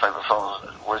of my favourite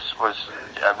films, was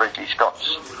Ridley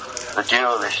Scott's The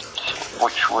Duelist,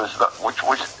 which was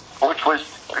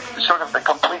sort of the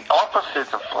complete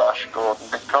opposite of Flash Gordon,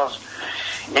 because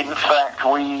in fact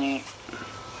I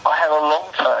had a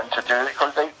long time to do it,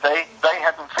 because they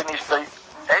hadn't finished the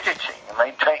editing, and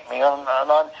they'd take me on,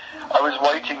 and I was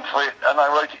waiting for it, and I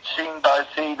wrote it scene by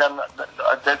scene, and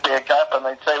there'd be a gap, and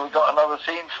they'd say, "We've got another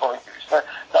scene for you." So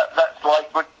that's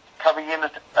like coming in,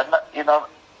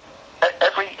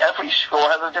 every score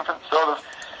has a different sort of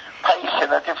pace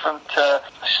and a different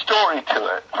story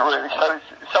to it, really. So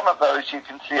some of those you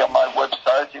can see on my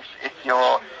website if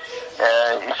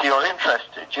you're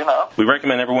interested, We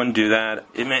recommend everyone do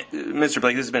that. Mr.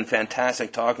 Blake, this has been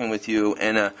fantastic talking with you.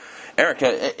 And Eric,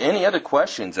 any other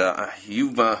questions?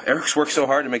 Eric's worked so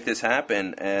hard to make this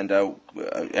happen. And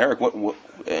Eric, what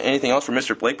anything else for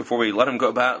Mr. Blake before we let him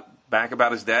go back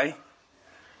about his day?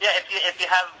 Yeah, if you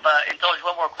have indulge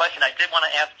one more question, I did want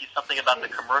to ask you something about the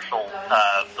commercial,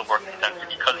 the work you've done,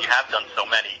 because you have done so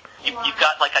many. You've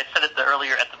got, like I said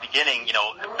earlier at the beginning,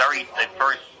 a very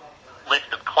diverse list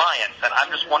of clients, and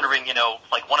I'm just wondering,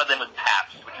 like one of them is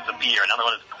Pabst, which is a beer, another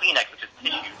one is Kleenex, which is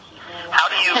tissues. How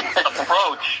do you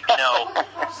approach,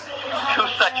 two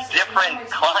such different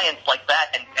clients like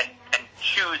that, and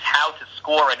choose how to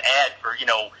score an ad for,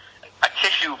 a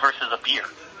tissue versus a beer?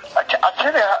 I'll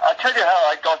tell you how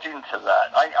I got into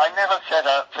that. I never set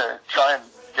out to try and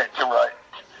get to write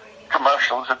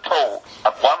commercials at all.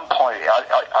 At one point,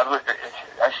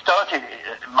 I started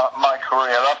my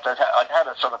career after I'd had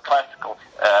a sort of classical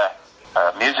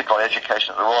musical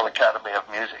education at the Royal Academy of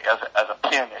Music as a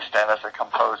pianist and as a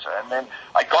composer, and then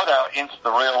I got out into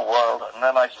the real world, and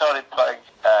then I started playing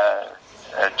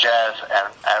jazz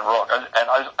and rock, and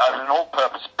I was an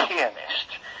all-purpose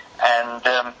pianist, and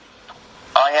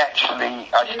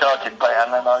I started playing,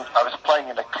 and then I was playing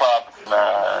in a club,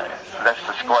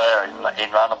 Leicester Square in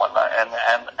London one night, and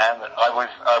I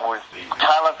was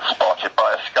talent spotted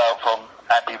by a scout from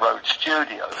Abbey Road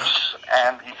Studios,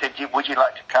 and he said, "Would you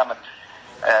like to come and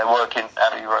work in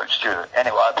Abbey Road Studios?"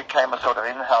 Anyway, I became a sort of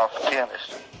in-house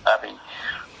pianist at Abbey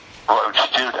Road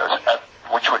Studios,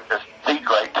 which was the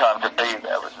great time to be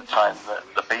there. Was the time that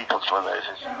the Beatles were there.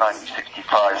 This is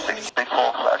 1965, 60,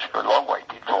 before Flash, a long way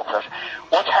before Flash.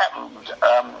 What happened,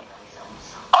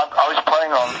 I was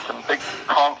playing on some big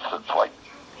concerts, like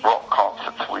rock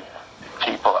concerts with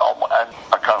people, and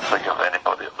I can't think of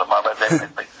anybody at the moment.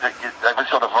 They were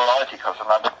sort of variety concerts,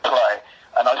 and I would play,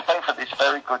 and I was playing for this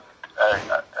very good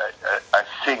a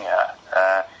singer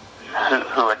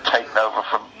who had taken over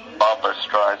from Barbra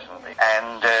Streisand,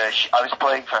 and I was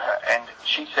playing for her, and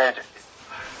she said,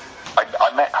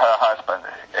 I met her husband,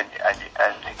 and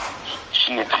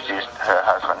she introduced her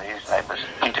husband. His name was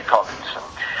Peter Collins,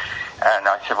 and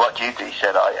I said, "What do you do?" He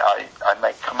said, I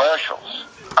make commercials.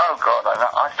 Oh God,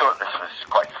 I thought this was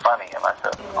quite funny, and I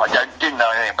thought, I didn't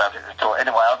know anything about it at all.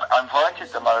 Anyway, I invited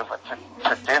them over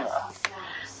to dinner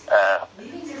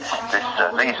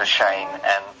Lisa Shane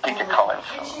and Peter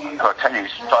Collinson, who I'll tell you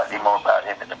slightly more about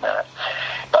him in a minute.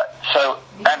 But so,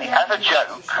 Andy, as a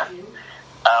joke,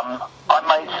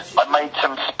 I made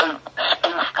some spoof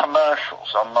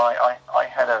commercials on my. I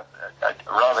had a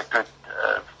rather good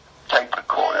tape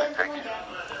recorder,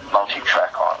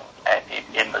 multi-track on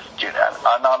in the studio,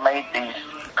 and I made these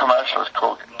commercials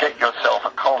called "Get Yourself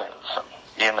a Collinson."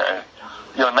 You know,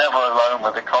 you're never alone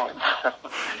with a Collinson.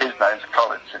 His name's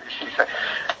Collinson. She said,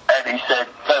 and he said,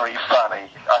 very funny.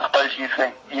 I suppose you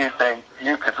think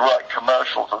you could write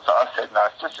commercials or something. I said, no,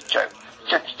 it's just a joke.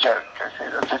 It's just a joke. I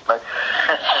said,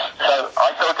 so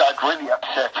I thought I'd really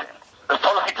upset him. The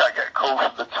following day I get a call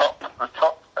from the top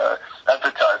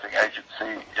advertising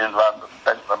agency in London,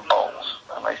 Bentham Bowles,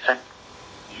 and they said,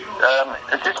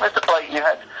 is this Mr. Blake? You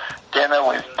had dinner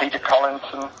with Peter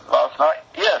Collinson last night?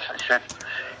 Yes, I said.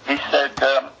 He said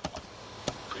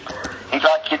he'd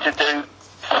like you to do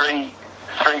three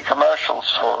commercials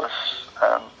for us.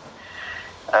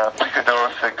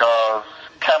 Picador Cigars,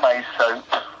 Camay Soap,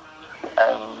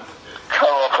 and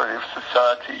Cooperative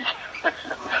Society.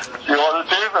 Do you want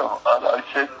to do them? And I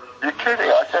said, you're kidding.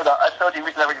 I said, I thought he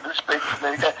was never going to speak to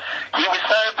me again. He was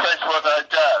so impressed with what I'd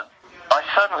done. I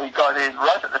suddenly got in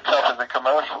right at the top of the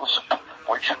commercials,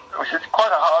 which is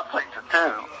quite a hard thing to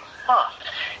do.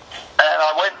 And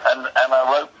I went and I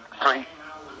wrote three,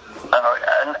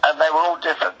 and they were all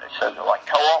different. So like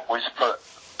Co-op was for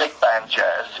big band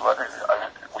jazz,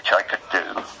 which I could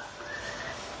do,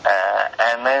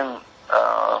 and then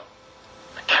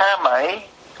Camay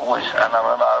was, and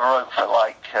I wrote for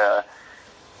like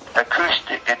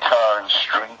acoustic guitar and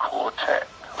string quartet.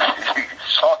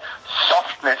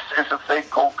 Softness is a thing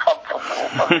called comfortable,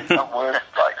 but it's not words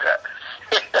like that.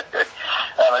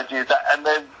 And I did that, and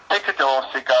then Picador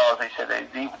Cigars, they said they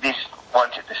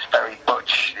wanted this very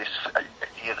butch, this,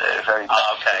 very butch.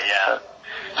 Oh, okay, yeah.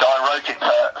 So I wrote it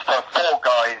for four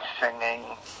guys singing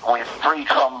with three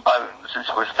trombones. This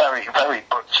was very, very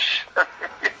butch.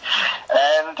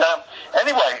 And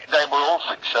anyway, they were all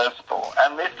successful,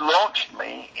 and this launched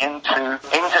me into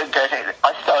getting.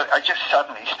 I just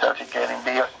suddenly started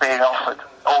being offered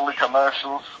all the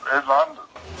commercials in London.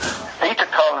 Peter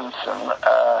Collinson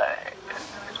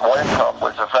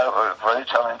was a very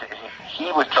talented.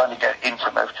 He was trying to get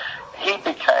into movies.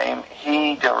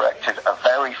 He directed a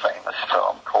very famous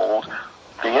film called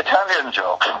The Italian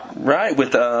Job. Right,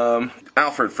 with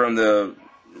Alfred from the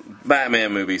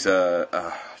Batman movies.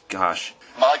 Gosh.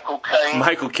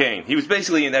 Michael Caine. He was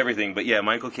basically in everything, but yeah,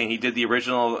 Michael Caine. He did the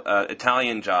original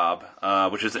Italian Job,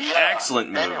 which is an excellent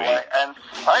movie. Anyway, and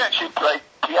I actually played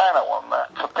piano on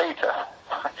that for Peter,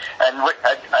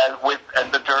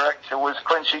 and the director was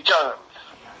Quincy Jones.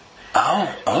 Oh.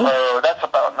 So that's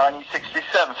about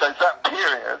 1967. So it's that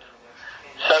period.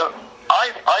 So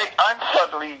I'm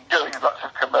suddenly doing lots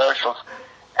of commercials,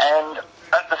 and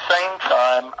at the same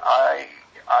time,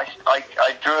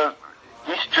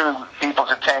 this drew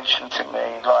people's attention to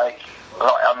me. Like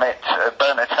I met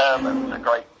Bernard Herrmann, the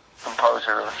great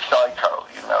composer of Psycho.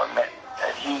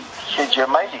 He said, "You're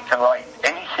amazing. You can write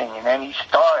anything in any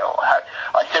style."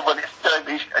 I said, "Well, it's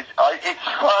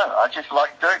fun. I just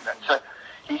like doing that." So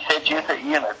he said,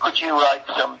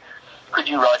 could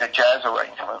you write a jazz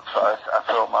arrangement for a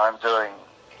film I'm doing?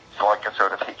 It's like a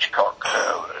sort of Hitchcock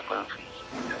movie,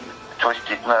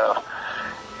 Twisted Nerve.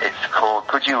 It's called,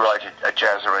 could you write a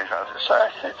jazz arrangement? So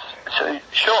I said,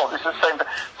 sure, this is the same thing.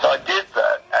 So I did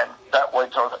that, and that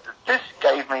went on. This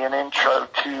gave me an intro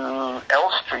to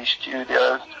Elstree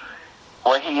Studios,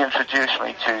 where he introduced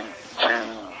me to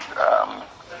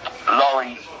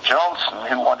Laurie Johnson,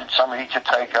 who wanted somebody to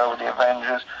take over the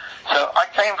Avengers. So I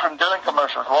came from doing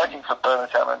commercials, writing for Bernard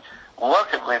Herrmann,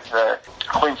 working with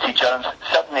Quincy Jones.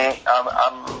 Suddenly,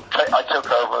 I took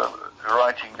over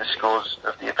writing the scores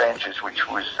of the Avengers, which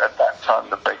was at that time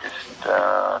the biggest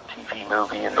TV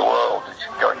movie in the world. It's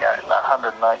going out in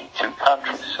 192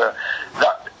 countries. So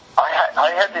that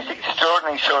I had this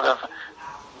extraordinary sort of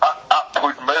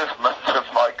upward movement of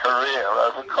my career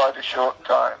over quite a short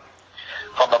time,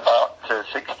 from about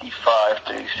 65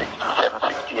 to 67,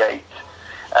 68.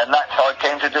 And that's how I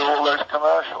came to do all those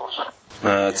commercials.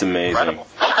 That's amazing.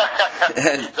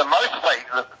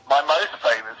 My most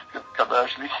famous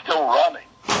commercial is still running,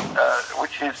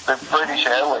 which is the British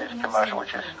Airways commercial,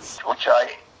 which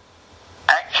I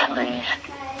actually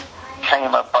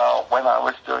came about when I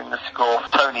was doing the score for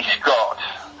Tony Scott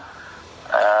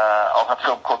on a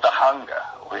film called The Hunger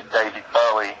with David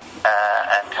Bowie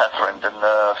and Catherine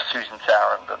Deneuve, Susan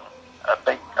Sarandon.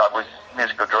 I was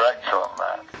musical director on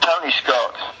that. Tony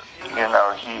Scott,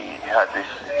 he had this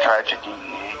tragedy.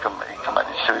 He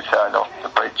committed suicide off the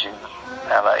bridge in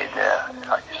LA there.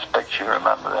 I expect you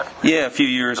remember that. Yeah, a few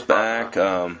years back.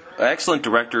 Excellent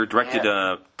director. Directed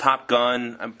Top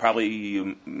Gun,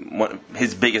 probably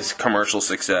his biggest commercial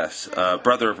success.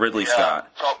 Brother of Ridley Scott.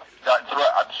 That's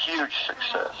right, a huge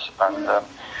success. And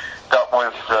that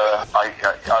was,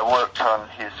 I worked on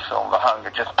his film The Hunger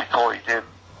just before he did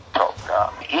Top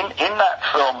Gun. In that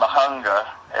film The Hunger,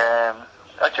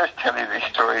 I'll just tell you this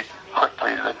story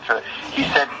quickly, that he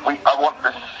said, I want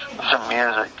some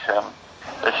music.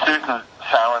 There's Susan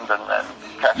Sarandon and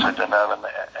Catherine Deneuve,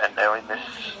 and they're in this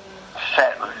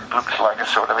set that looks like a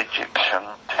sort of Egyptian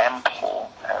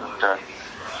temple, and a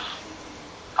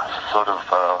sort of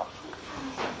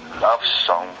love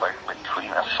song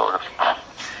between us, sort of.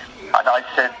 And I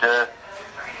said,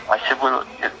 well,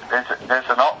 there's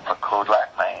an opera called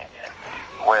Lakme,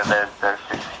 where there's this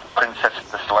princess,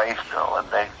 the slave girl, and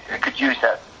they could use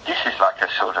that. This is like a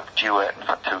sort of duet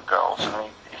for two girls. And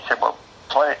he said, well,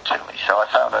 play it to me. So I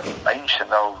found an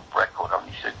ancient old record, and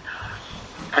he said,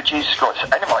 could you score it?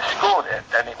 Anyway, I scored it,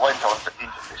 and it went on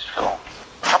into this film.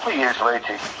 A couple of years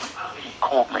later, he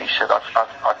called me. He said,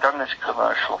 I've done this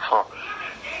commercial for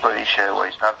British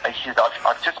Airways. Now, he said,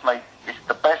 I've just made, it's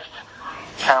the best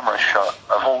camera shot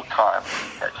of all time.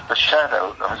 It's the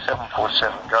shadow of a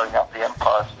 747 going up the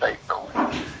Empire State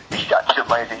Building. He's actually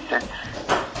amazing. He said,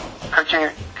 could you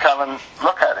come and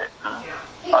look at it?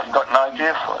 And I've got an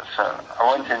idea for it. So I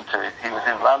went into it. He was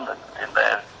in London in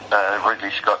there.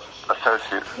 Ridley Scott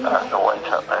associate went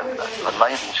up there.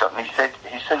 Amazing shot. And he said,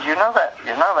 you know that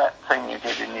thing you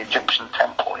did in the Egyptian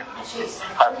temple? Do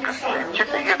you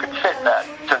think you could fit that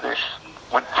to this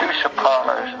with two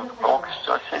sopranos and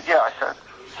orchestra? I said, yeah. I said,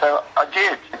 so I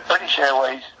did. British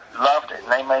Airways loved it,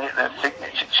 and they made it their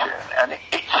signature tune, and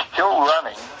it's still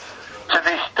running to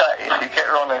this day. If you get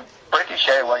on a British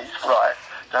Airways flight,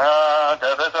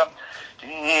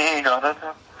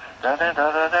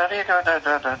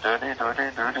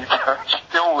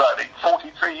 still running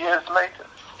 43 years later.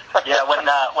 Yeah, when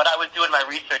I was doing my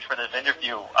research for this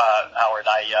interview, Howard,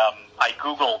 I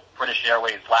Googled British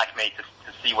Airways Lakme to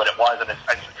see what it was, and it's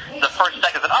the first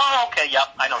second I said, oh, okay,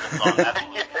 yep, I know this song.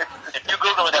 If you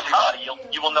Google it, everybody,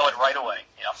 you will know it right away.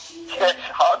 Yep. Yeah, it's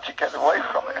hard to get away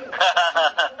from it.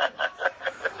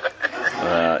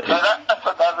 So that's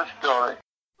another story.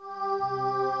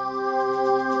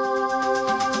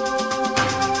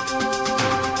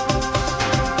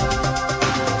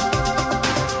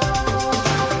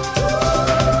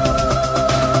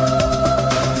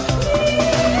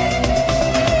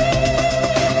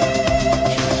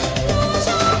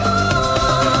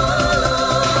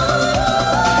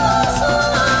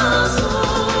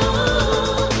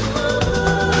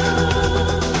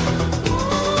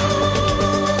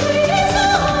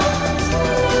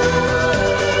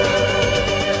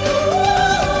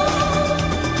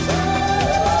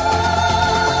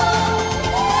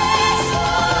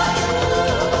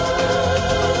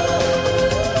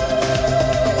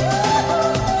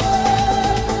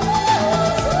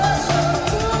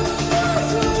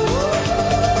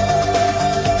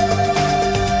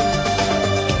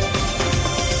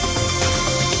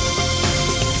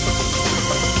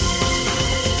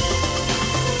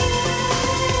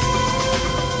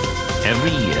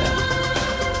 Every year,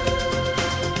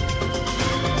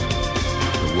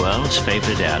 the world's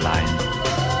favorite airline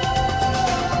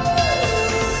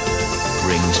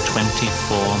brings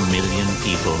 24 million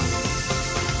people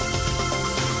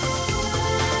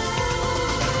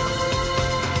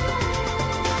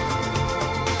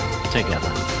together.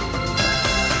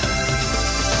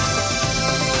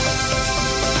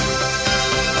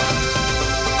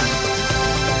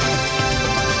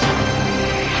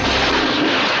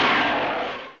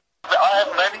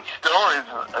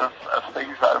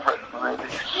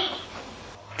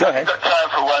 Go ahead. I've got time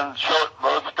for one short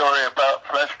little story about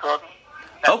Flash Gordon.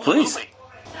 Oh, please.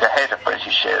 The head of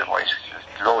British Airways,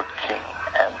 Lord King,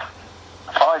 and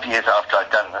 5 years after I'd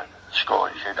done the score,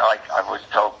 he said, I was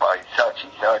told by Saatchi,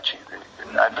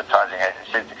 the advertising head,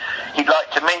 he said, he'd like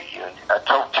to meet you and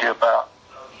talk to you about,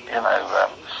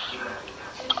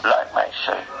 Lakme.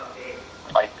 So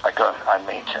I go and I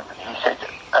meet him, and he said,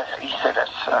 that's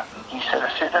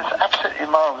an absolutely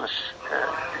marvellous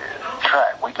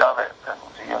track. We love it, and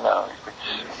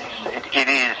it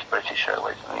is British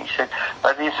Airways. And he said,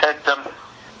 I've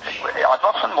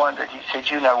often wondered. He said,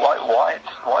 why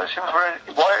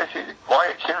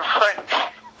it's in French.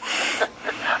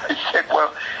 He said,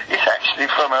 well, it's actually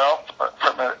from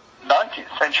a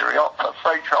 19th century opera,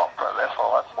 French opera.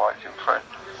 Therefore, that's why it's in French.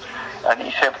 And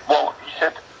he said, what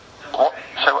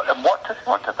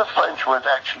did the French words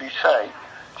actually say?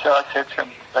 So I said to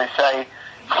him, they say,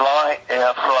 fly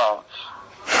Air France.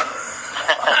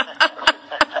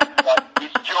 Like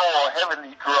his jaw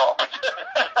heavily dropped.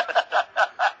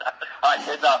 I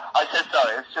said, no. I said,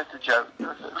 sorry, it's just a joke. So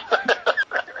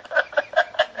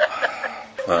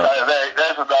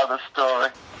there's another story.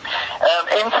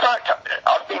 In fact,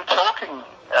 I've been talking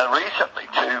recently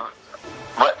to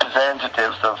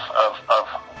representatives of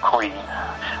Queen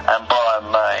and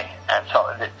Brian May, and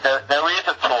so there is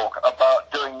a talk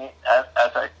about doing it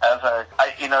as a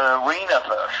arena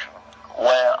version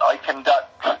where I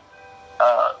conduct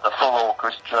the full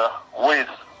orchestra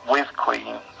with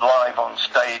Queen live on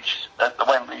stage at the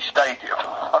Wembley Stadium.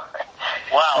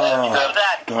 Wow, if you do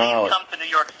that, please come to New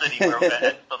York City so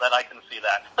that I can see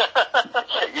that.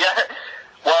 Yeah,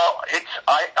 well,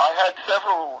 I had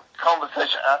several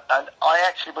conversations, and I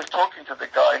actually was talking to the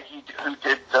guy who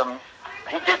did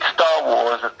Star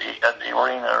Wars at the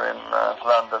arena in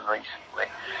London recently,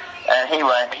 and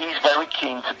he's very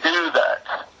keen to do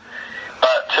that.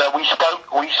 But we spoke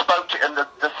to, and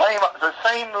the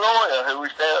same lawyer who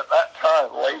was there at that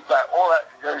time, way back, all that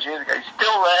those years ago, he's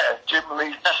still there. Jim Lee,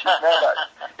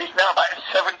 he's now about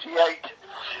 78,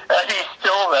 and he's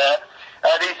still there.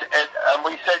 And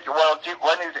we said, well,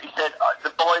 when is it? He said, the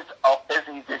boys are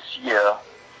busy this year.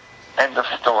 End of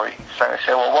story. So I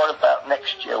said, well, what about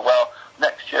next year? Well,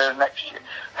 next year.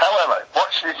 However,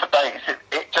 watch this space.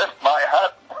 It just might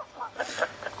happen.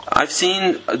 I've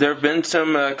seen, there have been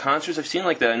some concerts I've seen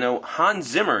like that. I know Hans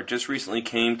Zimmer just recently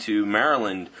came to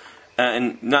Maryland,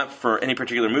 and not for any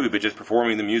particular movie, but just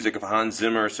performing the music of Hans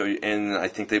Zimmer. And I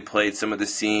think they played some of the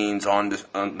scenes on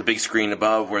the big screen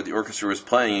above where the orchestra was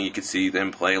playing, and you could see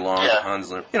them play along with Hans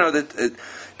Zimmer. You know,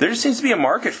 there just seems to be a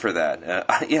market for that.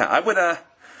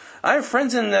 I have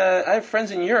friends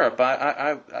in Europe.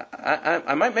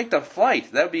 I might make the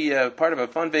flight. That would be part of a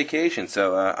fun vacation.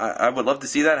 So I would love to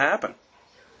see that happen.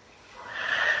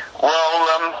 Well,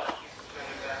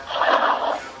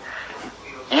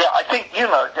 yeah, I think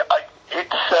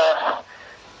it's.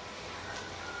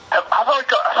 Have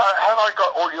I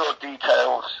got all your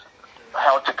details?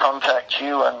 How to contact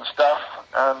you and stuff?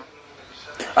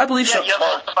 I believe so. You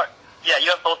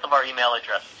have both of our email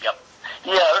addresses. Yep.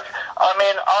 Yeah, I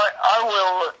mean,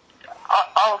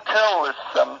 I'll tell this.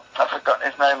 I've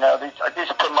forgotten his name now.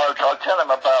 This promoter. I'll tell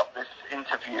him about this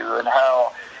interview and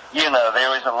how.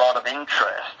 There is a lot of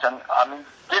interest, and I mean,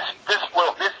 this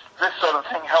sort of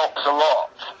thing helps a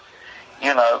lot.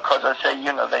 Because I say,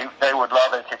 they would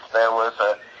love it if there was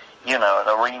an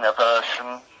arena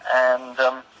version, and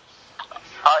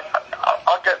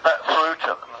I'll get that through to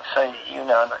them and say,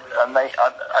 and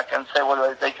I can say,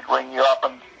 well, they could ring you up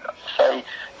and say,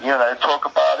 talk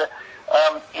about it.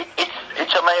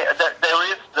 It's amazing.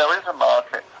 There is a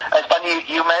market. It's funny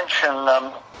you mentioned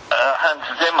Hans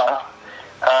Zimmer.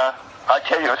 I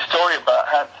tell you a story about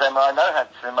Hans Zimmer. I know Hans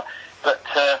Zimmer, but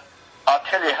I'll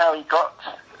tell you how he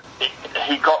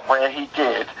got where he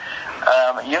did.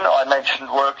 I mentioned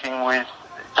working with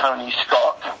Tony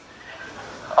Scott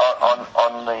on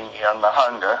the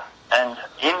Hunger, and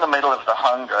in the middle of the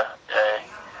Hunger,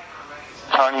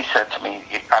 Tony said to me,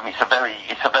 I mean,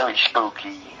 it's a very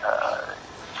spooky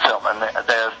film, and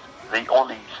there's all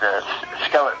these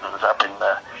skeletons up in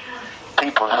the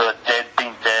people who are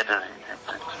been dead,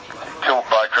 killed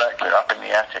by Dracula up in the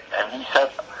attic, and he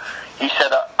said,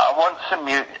 I want some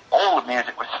music. All the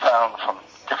music was found from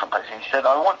different places. He said,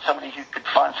 I want somebody who could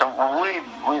find some really,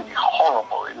 really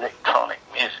horrible electronic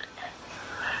music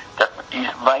that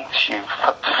makes you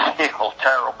feel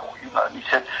terrible, And he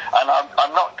said, and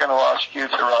I'm not going to ask you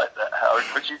to write that, Howard,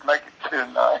 but you'd make it too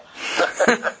nice.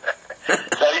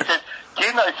 So he said, do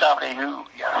you know somebody who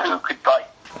could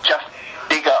just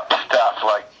dig up stuff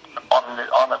like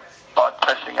by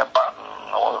pressing a button,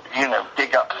 or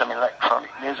dig up some electronic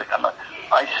music? And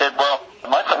I said, well,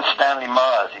 my friend Stanley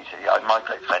Myers, my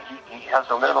great friend, he has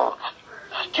a little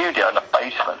studio in a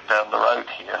basement down the road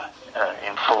here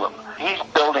in Fulham. He's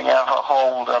building out a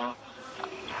whole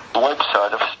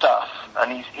website of stuff,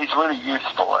 and he's really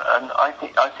useful. And I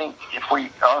think if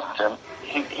we asked him,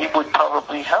 he would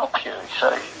probably help you. So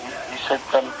he said,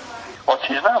 what's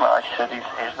his name? I said,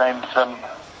 his name's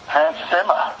Hans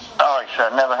Zimmer. Oh, he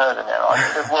said, never heard of him. I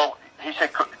said, well, he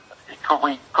said, could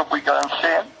we go and see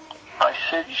him? I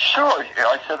said, sure.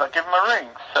 I said, I'll give him a ring.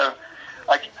 So,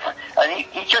 and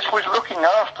he just was looking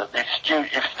after this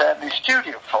Stanley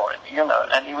studio for him,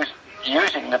 and he was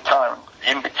using the time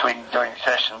in between doing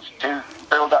sessions to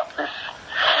build up this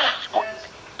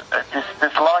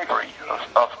library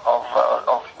of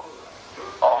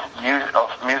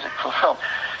music for film.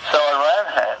 So I ran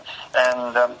Hans,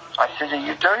 and I said, are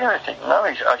you doing bring anything? No,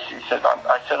 he said,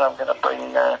 I said, I'm going to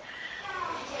bring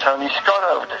Tony Scott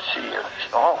over to see you. He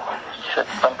said,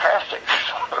 fantastic.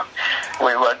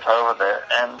 We went over there,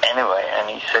 and anyway, and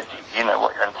he said, you know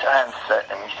what, and Hans said,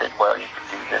 and he said, well, you could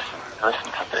do this, and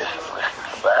listen to this, and listen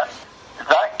to that.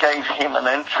 That gave him an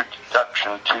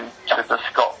introduction to the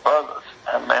Scott brothers,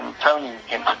 and then Tony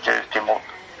introduced him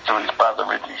to his brother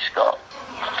Ridley Scott.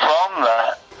 From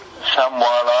that, some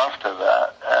while after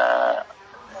that,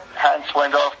 Hans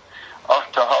went off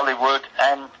to Hollywood,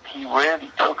 and he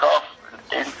really took off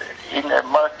in the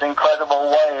most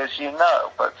incredible way, as you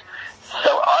know. But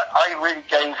so I really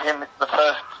gave him the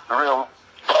first real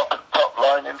top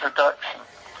line introduction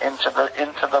into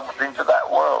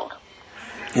that world.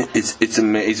 It's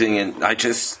amazing, and I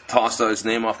just tossed his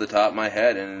name off the top of my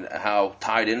head, and how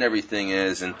tied in everything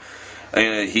is, and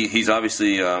he's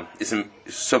obviously it's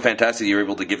so fantastic you're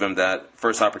able to give him that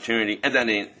first opportunity, and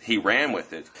then he ran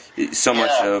with it. So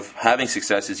much of having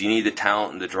success is you need the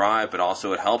talent and the drive, but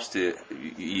also it helps to.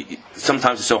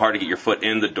 Sometimes it's so hard to get your foot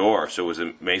in the door, so it was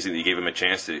amazing that you gave him a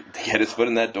chance to get his foot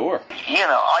in that door. You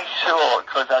know, I saw,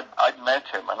 because I'd met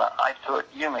him, and I thought,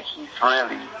 you know,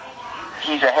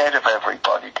 he's ahead of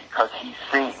everybody, because he's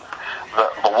seen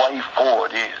that the way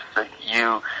forward is that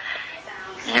you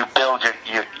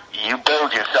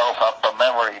build yourself up a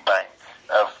memory bank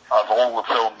of all the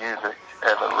film music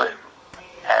ever written,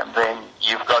 and then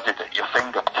you've got it at your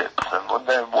fingertips. And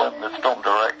then when the film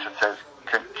director says,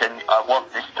 I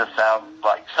want this to sound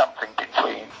like something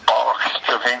between Bach,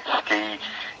 Stravinsky,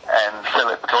 and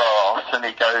Philip Glass, and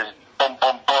he goes, boom,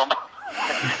 boom, boom,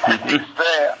 and he's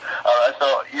there. And I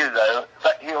thought, you know,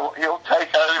 that he'll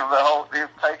take over the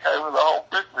whole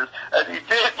business, and he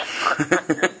did.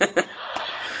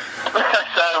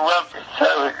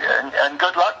 And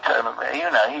good luck to him. You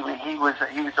know, he was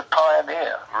a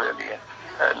pioneer, really,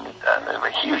 and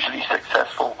hugely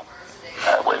successful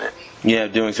with it. Yeah,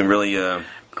 doing some really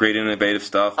great, innovative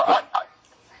stuff. A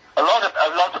lot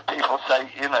of people say,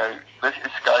 you know, this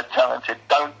guy's talented.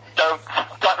 Don't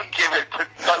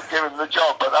give him the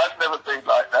job. But I've never been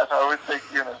like that. I always think,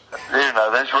 you know,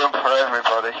 there's room for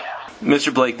everybody.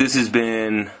 Mr. Blake, this has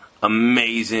been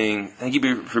amazing. Thank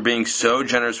you for being so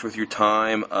generous with your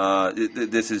time.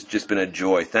 This has just been a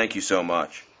joy. Thank you so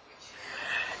much.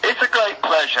 It's a great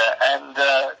pleasure, and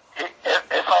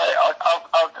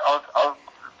I'll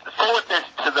forward this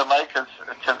to the makers,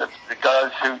 to the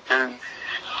guys who do,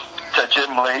 to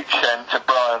Jim Leach and to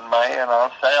Brian May, and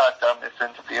I'll say I've done this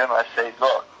interview, and I say,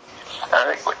 look,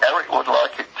 Eric would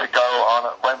like it to go on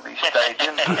at Wembley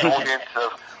Stadium, an audience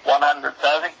of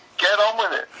 100,000. Get on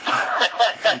with it.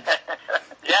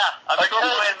 Yeah, I'm sure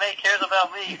Brian May cares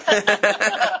about me.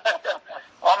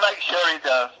 I'll make sure he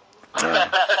does.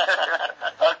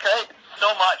 Okay? So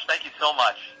much. Thank you so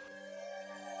much.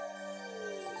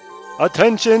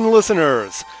 Attention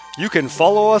listeners, you can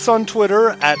follow us on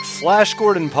Twitter at Flash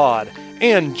Gordon Pod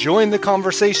and join the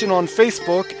conversation on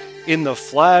Facebook in the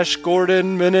Flash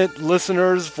Gordon Minute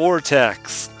Listeners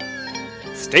Vortex.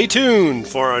 Stay tuned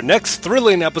for our next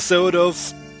thrilling episode of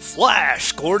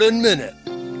Flash Gordon Minute.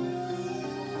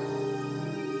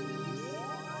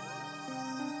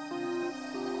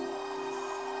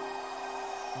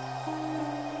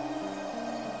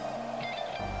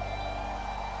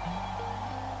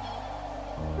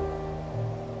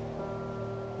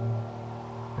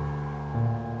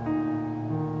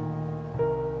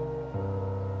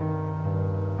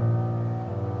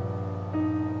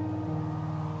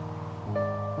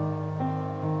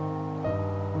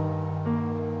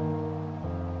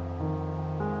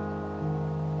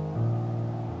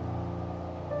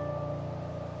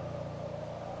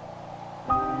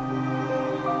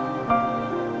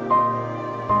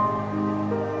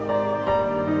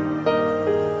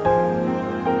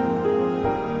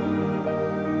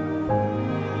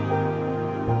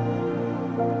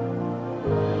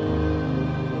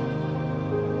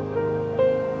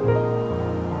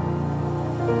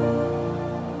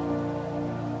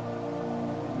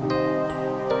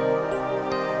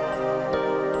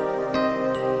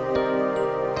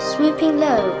 Swooping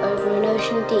low over an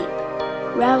ocean deep,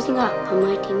 rousing up a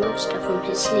mighty monster from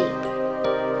his sleep.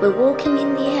 We're walking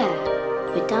in the air,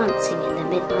 we're dancing in the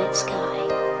midnight sky.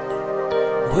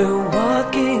 We're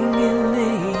walking in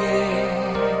the air,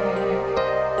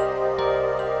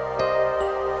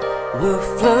 we're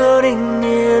floating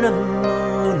in a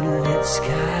moonlit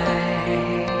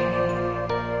sky.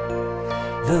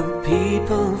 The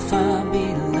people far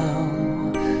below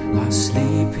are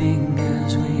sleeping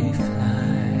as we fly.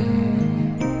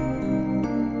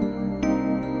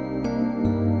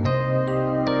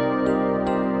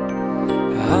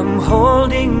 I'm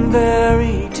holding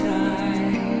very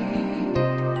tight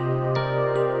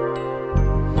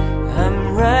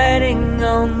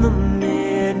down the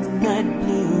midnight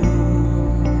blue.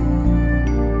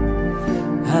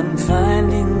 I'm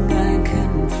finding I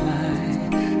can fly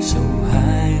so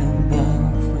high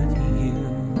above with you.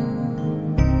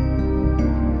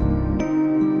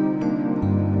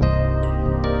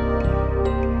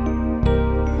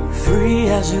 Free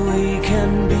as we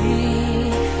can be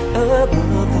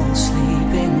above the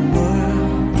sleeping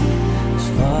world, as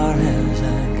far as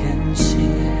I can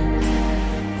see.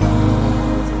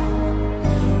 All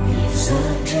is a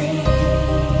dream.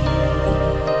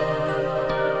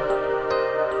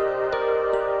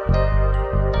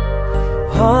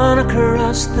 On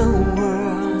across the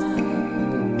world,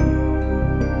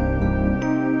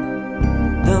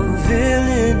 the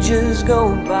villages go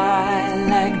by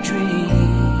like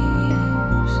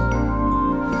dreams.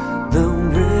 The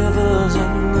rivers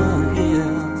and the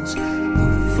hills, the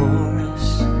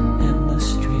forests and the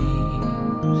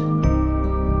streams.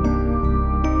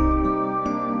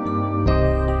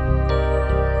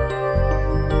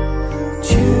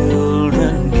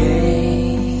 Children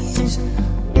gaze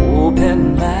open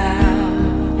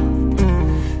mouthed,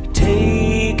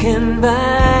 taken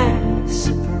by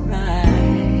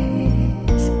surprise.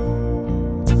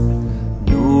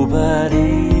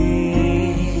 Nobody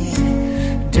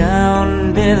down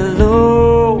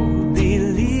below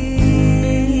believes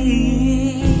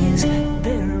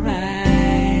their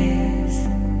eyes.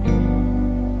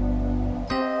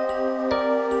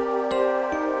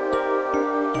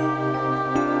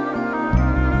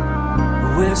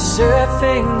 We're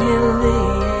surfing in the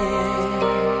air.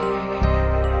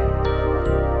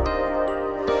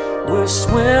 We're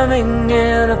swimming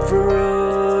in a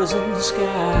frozen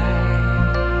sky.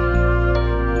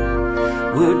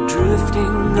 We're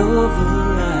drifting over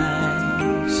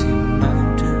icy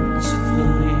mountains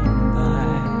floating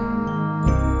by.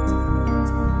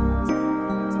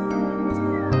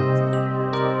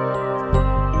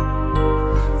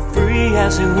 Free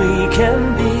as we can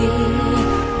be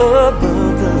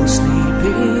above the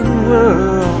sleeping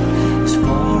world, as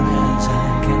far as I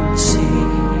can see.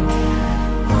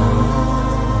 All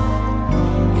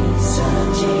is a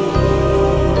dream.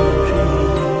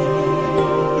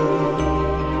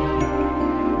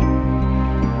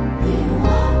 We're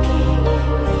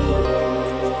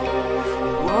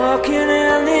walking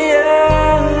in the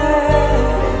air,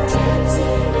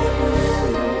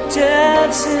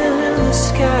 dancing in the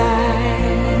sky.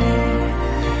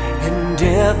 And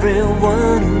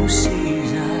everyone who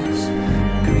sees us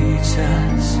greets us